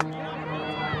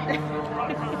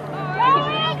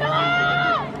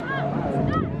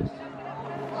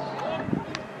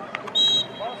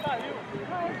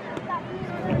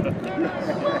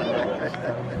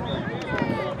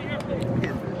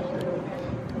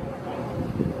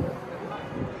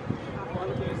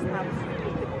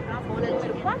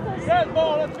 Yes,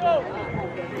 ball, let's go.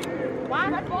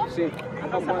 Sim. A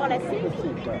nossa bola é 5?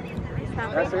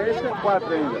 Essa aí é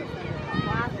 4 ainda.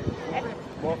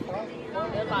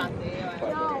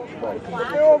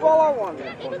 Eu vou lá onde?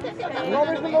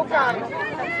 Novas no meu carro.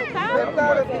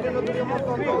 Sentaram, filha, não teria um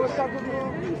montão de bolas, está tudo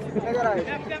na garagem.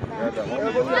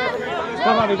 Eu vou tirar.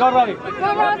 Go, Robbie. Go,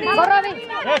 Robbie!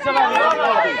 Eso, Robbie. Go,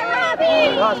 Robbie.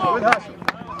 Good hustle.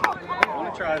 Let me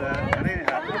try that. That ain't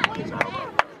happening.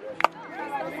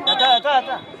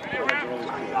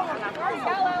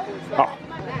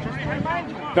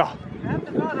 Está.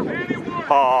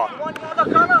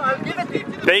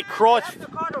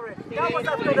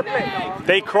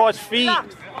 They cross feet.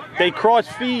 They cross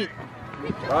feet.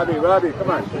 Robbie,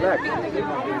 come on, relax.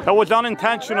 That was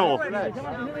unintentional.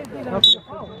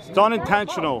 It's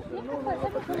unintentional.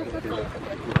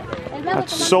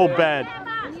 That's so bad.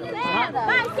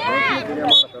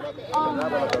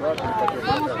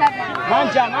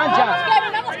 Mancha.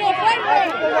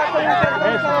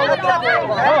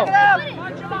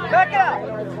 Back up.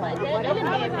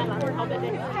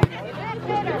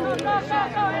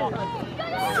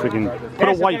 Freaking put a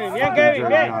white jersey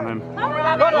on him.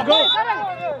 Go.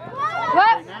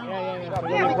 What?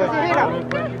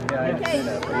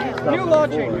 You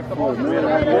launching.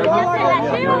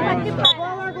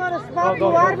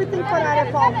 O árbitro parar a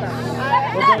falta.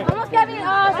 Vamos, Kevin.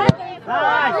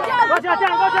 Vai,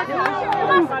 Sebastião.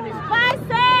 Vai,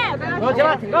 Sam. Go,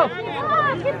 Sebastião, go.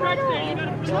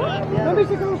 Não me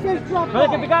fica no centro de Vai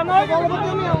ter que ficar não. Go,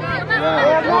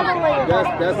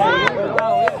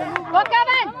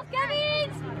 Kevin.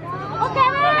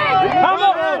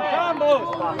 Vamos.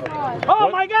 Oh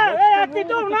my God,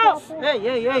 actitud, no.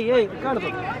 Ey, Ricardo.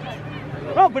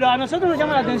 No, pero a nosotros nos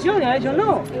llama la atención y a ellos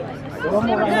no.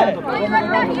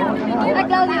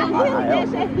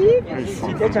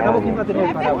 Si te echamos, ¿quién va a tener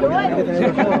el paraguas? Hay que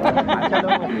tener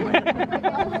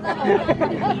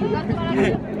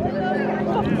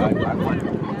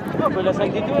no, pero las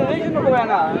actitudes de ellos no juegan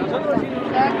nada. Nosotros sí.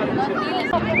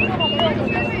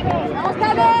 Vamos,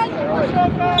 Kevin.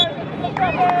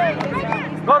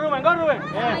 Go,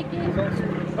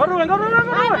 Rubén. Vai,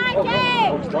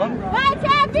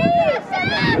 Kevin.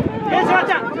 Bien,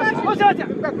 Sebastián. Go, Sebastián.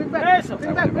 Eso.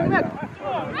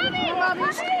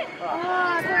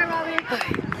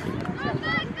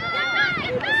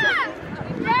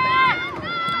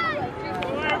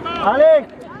 Alex.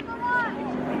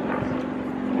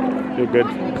 You're good.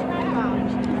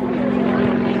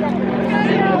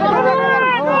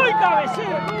 Uy,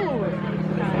 cabecera.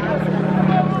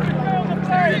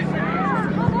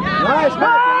 Nice,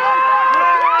 Matthew.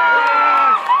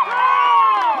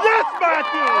 Yes,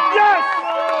 Matthew. Yes.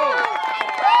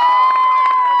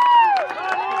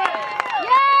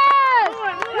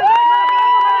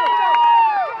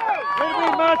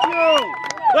 Matthew.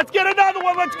 Let's get another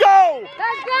one. Let's go.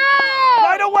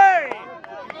 Right away.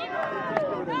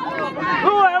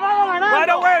 Right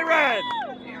away, Red.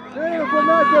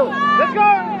 Let's go.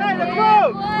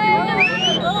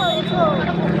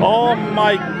 Oh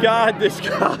my God, this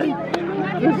guy.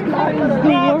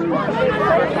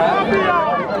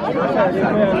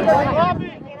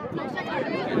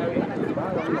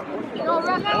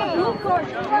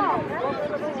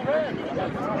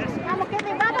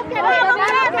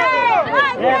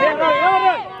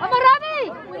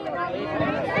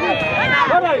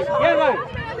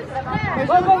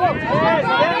 Vamos, Robbie.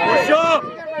 Push up.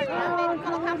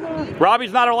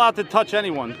 Robbie's not allowed to touch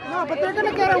anyone. No, but they're going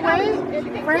to get away.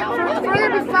 For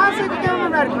them to be fast, they can give them a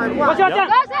red card. Watch. Go,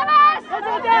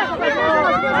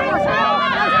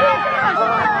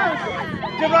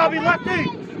 Get Robbie lefty.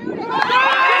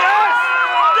 Yes!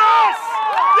 Yes!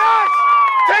 Yes!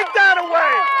 Take that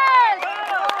away!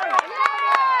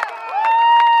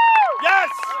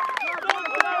 Yes!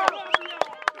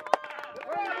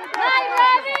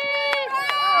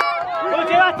 Go,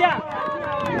 Sebastián.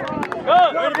 Go.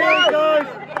 Guys.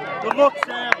 Good look,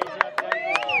 Sam.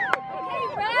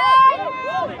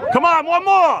 Come on, one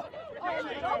more.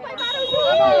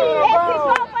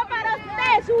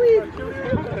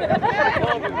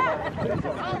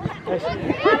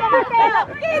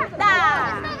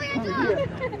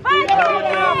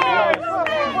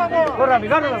 Go, Robbie.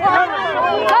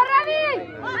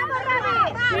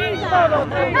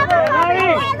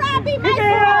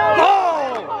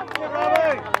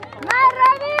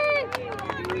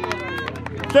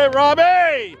 Okay,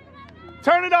 Robbie.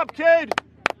 Turn it up, kid.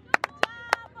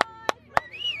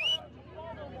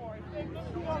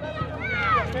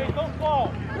 Don't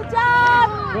fall. Good job.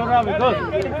 Go, Robbie, go.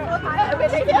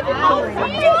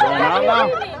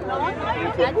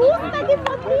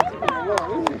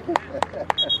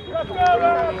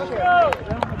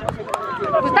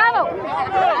 Gustavo.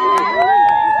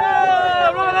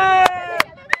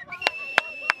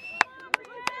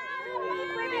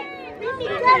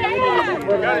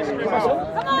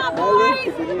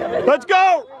 Let's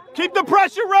go. Keep the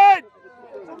pressure, Red.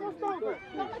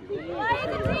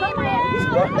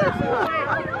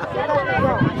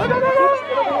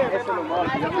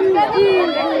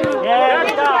 Bien,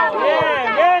 Gustavo.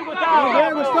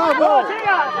 Bien, Gustavo.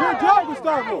 Good job,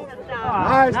 Gustavo.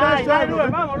 Nice job.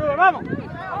 Rubén, vamos.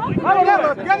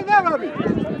 Get in there, Robbie.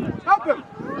 Help him.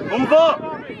 Move up.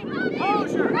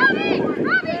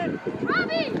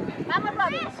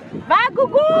 Vai,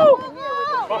 Gugu.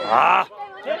 Ah.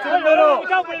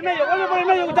 Gustavo por el medio, vuelve por el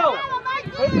medio, Gustavo.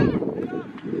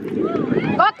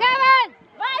 ¡Va, Kevin!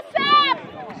 ¡Va, Sam!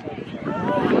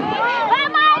 ¡Va,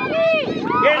 Mikey!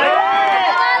 Bien,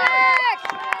 ¡Alex!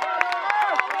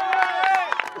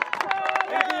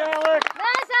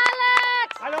 ¡Nice, Alex!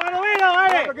 A lo Marovino,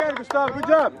 dale. Again, Gustavo, good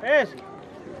job. Eso.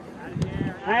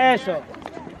 Eso.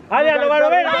 Dale, a lo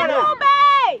Marovino, ¡Va, dale.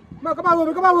 Rubén! Come on,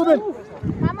 Ruben, come on, Ruben.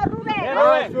 ¡Vamos, Rubén!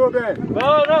 Nice, Ruben.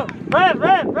 No.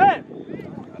 Ven.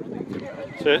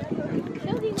 Sit.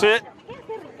 Sit.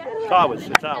 Towers,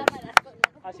 sit towers.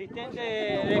 Asistente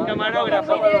de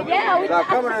camarógrafo. La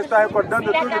cámara está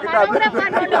recordando tudo que está Camarógrafo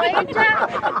no lo echa.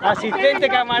 Asistente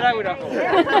camarógrafo.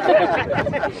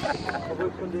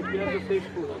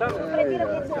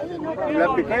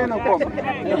 La picanha não come.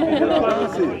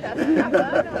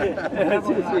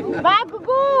 ¡Va,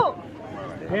 Gugu!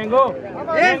 Vengo.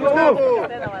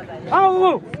 Vamos,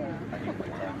 Gugu.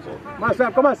 Come on,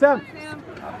 Sam, come on, Sam.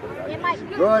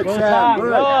 Good, Go, Sam, Sam,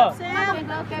 good. go.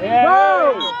 Bien, Go!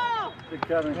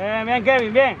 bien,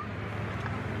 Kevin, bien.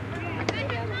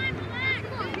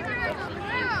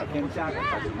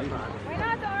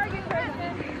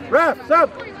 Ref, Sam.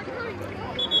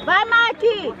 ¡Va,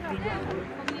 Mikey!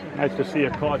 Nice to see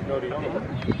a card go the other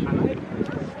way.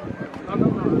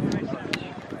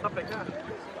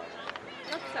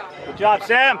 Good job,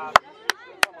 Sam.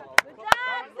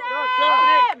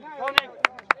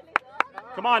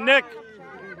 Come on, Nick.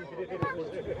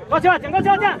 Go, Sebastián, go,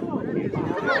 Sebastián.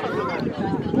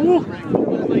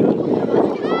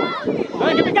 No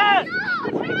hay que picar.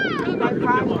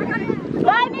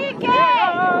 ¡Va,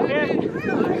 Nicky!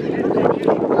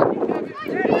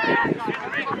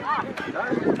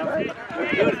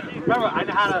 Remember, I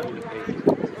know how to.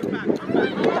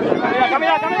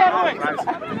 Camila, Rubén.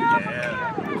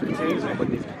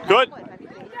 Good.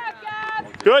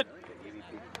 Good.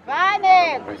 Vai,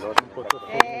 Nego!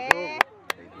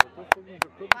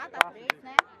 Mata 3,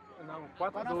 né? Não,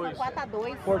 Agora 4-2. são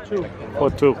 4-2. 4-2.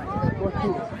 4-2.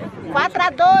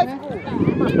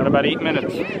 4-2. Got about 8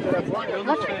 minutes. 8.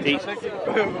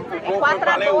 É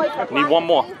 4-2. Need one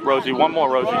more, Rosie. One more,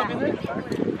 Rosie.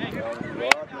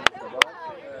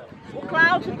 O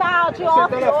Cláudio tá de Seu off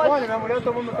telefone, hoje. minha mulher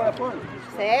tomou meu telefone.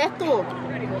 Certo?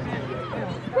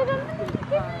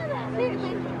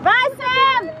 Vai,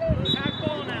 Sam!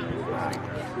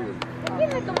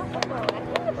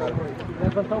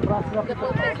 Levantar o braço lá.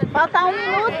 Falta 1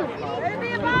 minuto.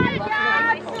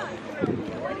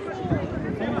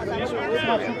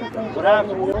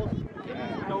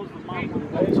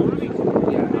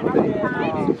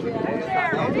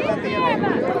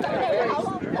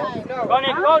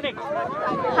 Go, Nick.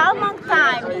 How long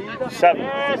time? 7.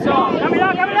 Eso.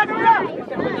 Camila. Nice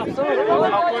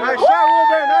shot,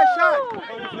 Ruben, nice shot.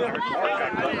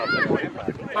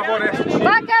 Favorece.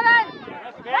 Vai, Kevin!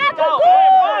 Vai, Gugu!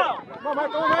 Vamos,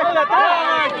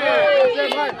 Mike,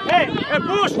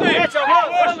 Push,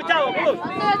 Gustavo, push.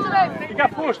 Fica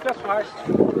puxo, that's fine.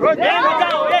 Bien,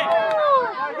 Gustavo, bien.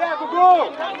 Vai, Gugu.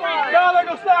 Fala,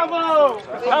 Gustavo!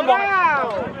 Vamos.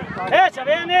 Echa,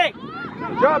 bien, Nick.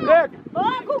 Good job, Nick.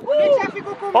 Vai, Gugu!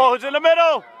 Oh, who's in the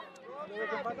middle?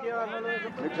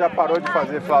 Nick já parou de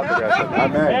fazer falta dessa.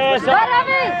 Amém. Eso. Vai,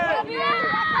 Robbie!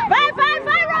 Vai,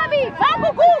 Robbie! Vai,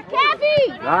 Gugu! Kevin!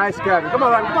 Nice, Kevin. Come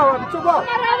on, Robbie. Two ball.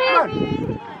 Come on.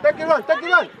 Take it, run.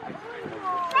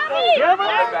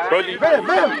 Rosie.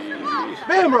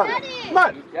 Beat him, Robbie. Come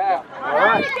on. All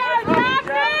right.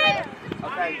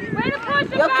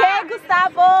 You okay,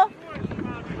 Gustavo?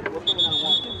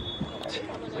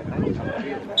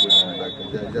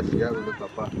 Ya llegaron los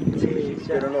papás.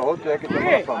 Pero los otros es que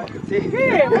tenemos la fama.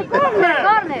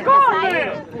 Corner!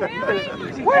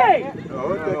 Ué! Los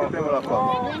otros es que tenemos la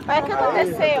fama. Olha o que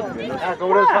aconteceu.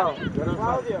 Cobrou sal.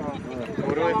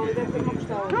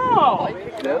 Não!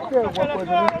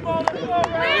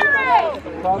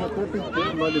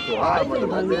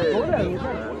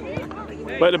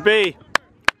 Let it be.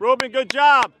 Ruben, good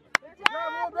job.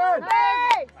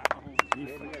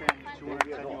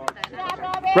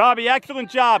 Robbie, excellent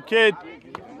job, kid.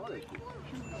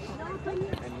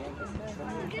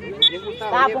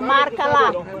 Gustavo, marca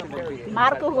lá.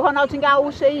 Marca o Ronaldinho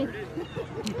Gaúcho aí.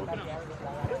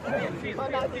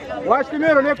 Quase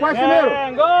primeiro, né? Quase primeiro.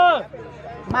 Gol!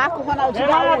 Marca o Ronaldinho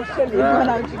Gaúcho ali.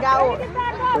 Ronaldinho Gaúcho.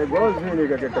 É igualzinho,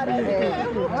 nega, aquele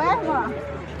cabelinho. Não é, irmão?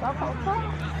 Só faltou.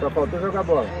 Só faltou jogar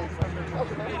bola.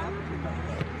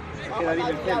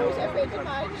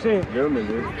 Sim. Meu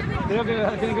menino. Creo que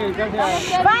tiene que dedicarse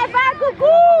a... Vai,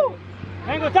 Gugu!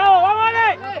 Ven, Gustavo, vamos,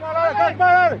 Alex. Come on,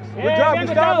 Alex. Good job, Bien,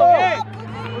 Gustavo. bien.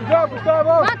 Good job, Gustavo.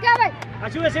 Vai, Kevin!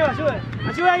 Ayude, Seba, ayude.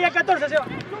 Ayude ahí al 14, Seba.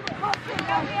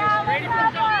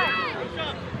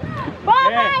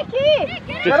 Ball, Mikey!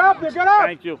 Get up, get up!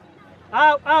 Thank you.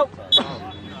 Out, out.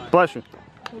 Bless you.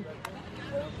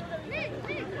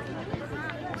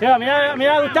 Seba, mira,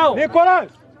 mira, Gustavo.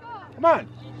 Nicholas, come on.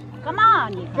 Come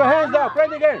on. Put your hands down, play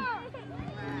the game.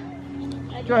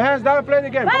 Put your hands down and play the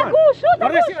game. Vai, Come on. Gu, chuta,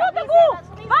 Gu, chuta, Gu.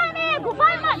 Vai, nego,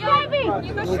 vai,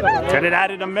 Kevin. Get it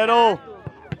out of the middle.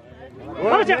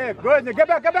 Good, Nick. Good, Nick. Get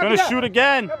back in Gonna there. shoot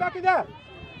again. Get back in there.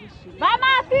 Vai,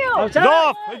 Matheus. He's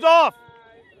off. He's off.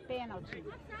 Pênalti.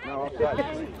 No, offside.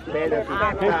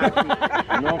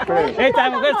 No creo. Esta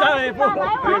mujer sabe de fútbol.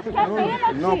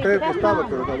 No creo que estaba,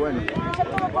 pero está bueno.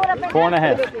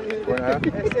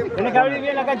 4.5. Tiene que abrir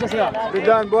bien la cancha, Seba. Good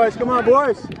done, boys. Come on,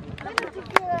 boys.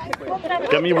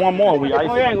 Get me one more. We ice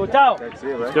Muy bien, it. Gustavo. That's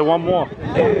it, right? Get one more.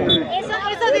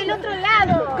 Eso del otro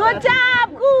lado. Good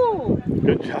job, Gu.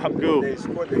 Good job, Goo. They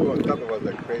scored, they go on top of us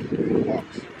like crazy.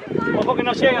 Walks. Ojo que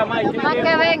no llega, Mike. Va,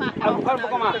 Kevin. A buscar un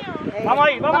poco más. Vamos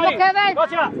ahí, vamos ahí. Kevin. Go,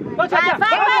 Seba. Go, Vai, Seba. vai,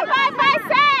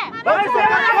 Sam. Vai,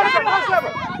 Seba.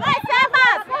 Vai, Seba.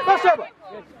 Go, Seba.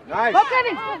 Nice. Go,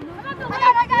 Kevin.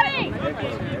 Vai, Kevin.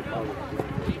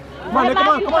 Come on, Nick. Come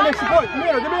on, Nick. Support.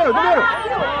 Dimero.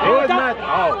 Good, Matt.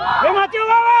 Oh. ¡Ven, Mateo,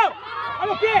 vamos! ¡A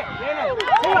los pies! Bien ahí.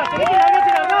 Seba, tenés que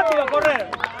largársela rápido a correr.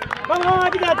 Vamos,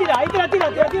 ahí te la tira,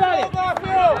 dale.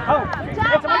 Vamos.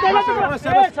 Eso, Mateo,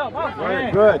 eso, vamos.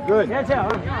 Good. Bien, Seba,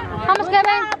 vamos. Vamos,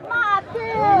 Kevin.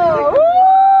 Matheus.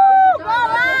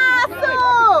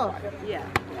 Golaço!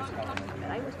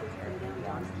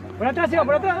 Por atrás, Seba,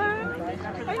 por atrás.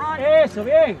 Eso,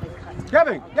 bien.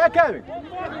 Kevin. Yeah, Kevin.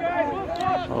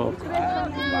 Oh.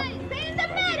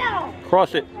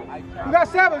 Cross it. You got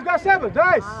seven.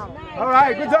 Nice. All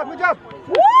right. Good job.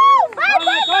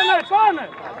 Corner.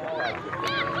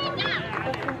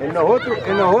 En los otros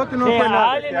no Sí, fue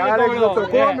nada. Ale Que no le Alex lo cobró.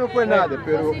 tocó no fue nada,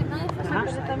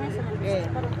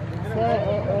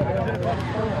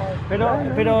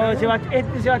 Pero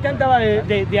Sebastián estaba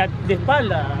de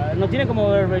espalda. No tiene como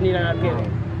ver venir al arquero.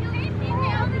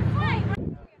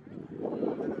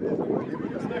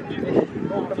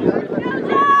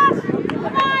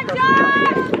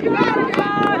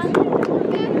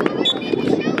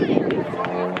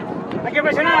 Hay que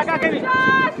presionar acá, Kevin.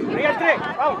 Ahí al 3,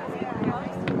 vamos.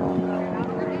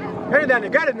 Get in there,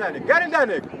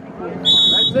 Nick.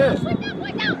 That's it.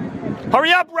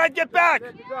 Hurry up, Red. Get back.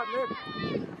 Good job, Nick.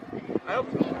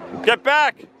 Get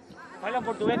back. Habla en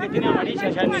portugués que tiene amarilla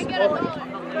ya en el ojo.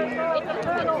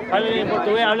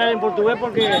 Habla en portugués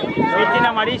porque él tiene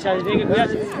amarilla, tiene que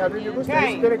cuidarse.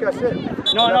 Tiene que hacer.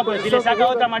 No, pero si le saca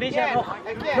otra amarilla, roja.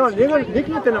 No, Nick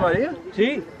no tiene amarilla.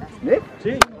 Sí, Nick?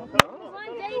 sí.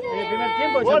 En el primer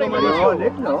tiempo le sacó amarilla. No,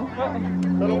 Nick no.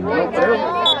 No creo.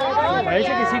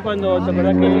 Parece que sí cuando te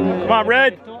acordás que... Come on,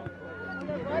 Red.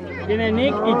 Tiene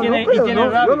Nick y tiene Yo no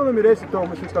Ravi. me miré si está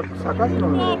sacando.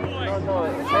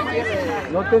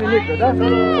 No tiene Nick, ¿verdad?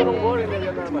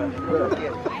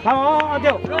 Vamos,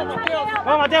 Mateo.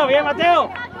 Vamos, Mateo, bien, Mateo.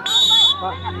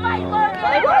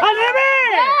 ¡Al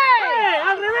revés!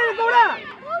 ¡Al revés de cobrar!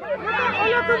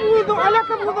 Olha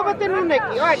que mudo vai ter no Nick,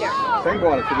 olha. Sem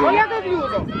bola, se Olha que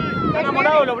miúdo. Está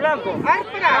enamorado de los blancos. Vai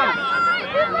esperar.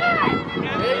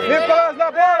 Nicolas, na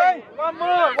bola, hein?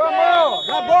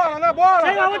 ¡Vamos! Na bola!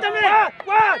 ¡Venga, vos también!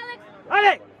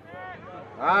 ¡Dale!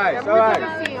 Nice, all right.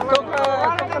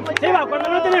 Seba, cuando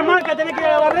no tenés marca tenés que ir a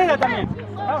la barrera también.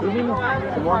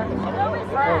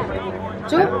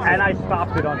 And I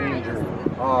stopped it on the injury.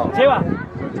 Oh. Seba,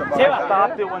 I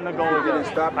stopped it when the goal was Didn't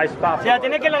stop. I stopped Seba, it.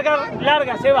 tenés que largar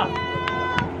larga, Seba.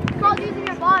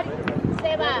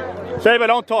 Seba,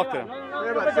 don't talk to him.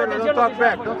 Seba, don't talk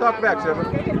back. Don't talk back, Seba.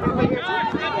 Let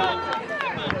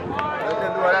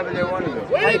them do whatever they want to do.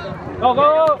 Go.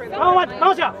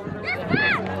 Vamos ya.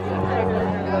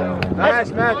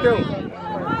 Nice, Matthew.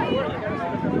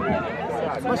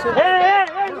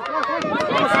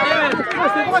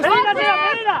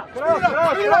 Venga. Cross,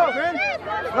 man.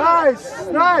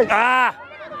 Nice. Ah!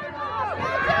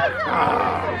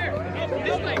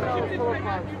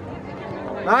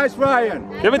 Nice,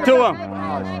 Ryan. Give it to him.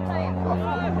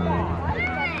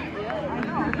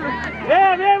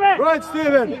 Bien. Good,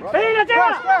 Steven. Venga,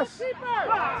 Seba. Cross.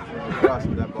 Cross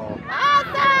with that ball.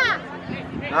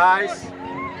 Nice.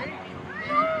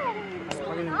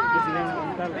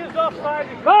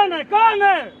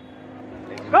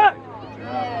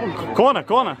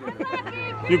 Corner.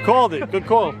 You called it. Good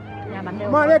call.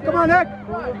 Come on, Nick.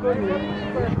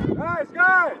 Nice,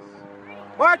 guys.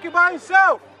 Mark it by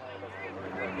himself.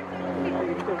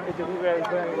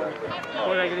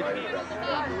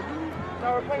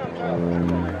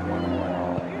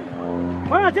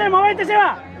 Bueno, Seba, movete,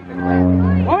 Seba.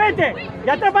 Movete.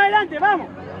 Ya está para adelante, vamos.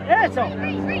 Eso.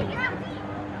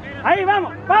 Ahí,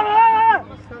 vamos. Vamos,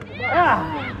 vamos. Ah.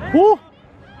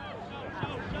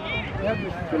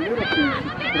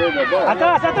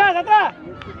 Atrás, atrás, atrás.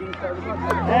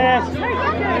 Eso.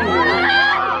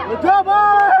 Good job,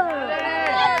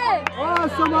 Alex!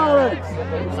 Awesome, Alex!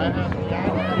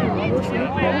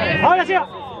 Ahora sí.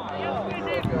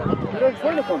 Pero él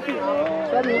suele contigo.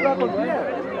 Sabe jugar contigo.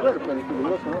 Claro, pero es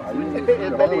peligroso, ¿no? Ahí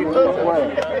es peligroso.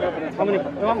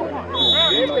 Vamos.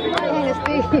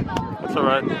 That's all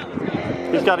right.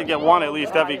 He's got to get one at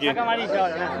least every game.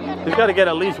 He's got to get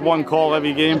at least one call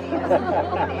every game.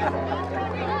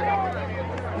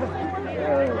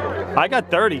 I got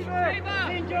 30.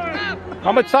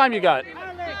 How much time you got?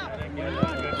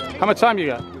 How much time you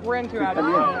got? We're in 2 hours.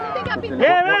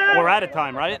 We're out of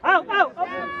time, right? Out.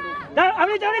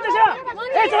 Ahorita se va.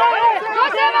 Eso,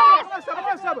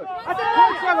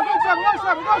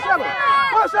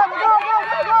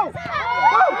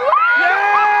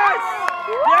 Yes!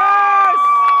 Yes!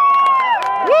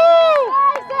 Woo!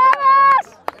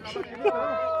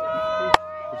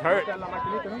 He's hurt.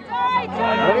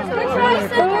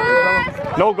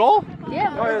 No goal?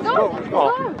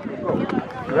 Oh.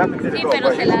 Sí,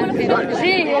 pero se la...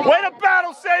 Sí. Way to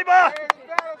battle, Saber!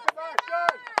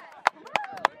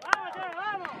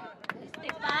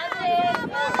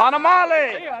 Anamale!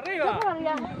 Arriba.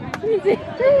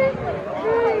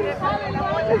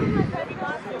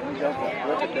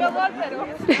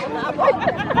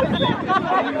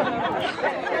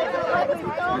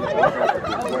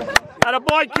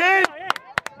 Attaboy, kid!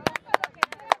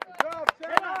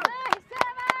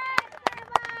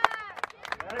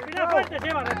 Respira fuerte,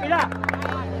 Seba, respira.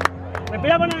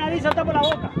 Respira por la nariz, salta por la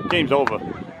boca. Game's over.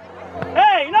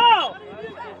 ¡Ey, no!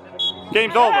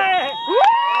 Game's over. ¡Ey!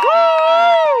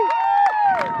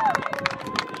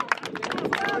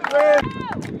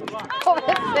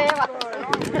 Joder, Seba.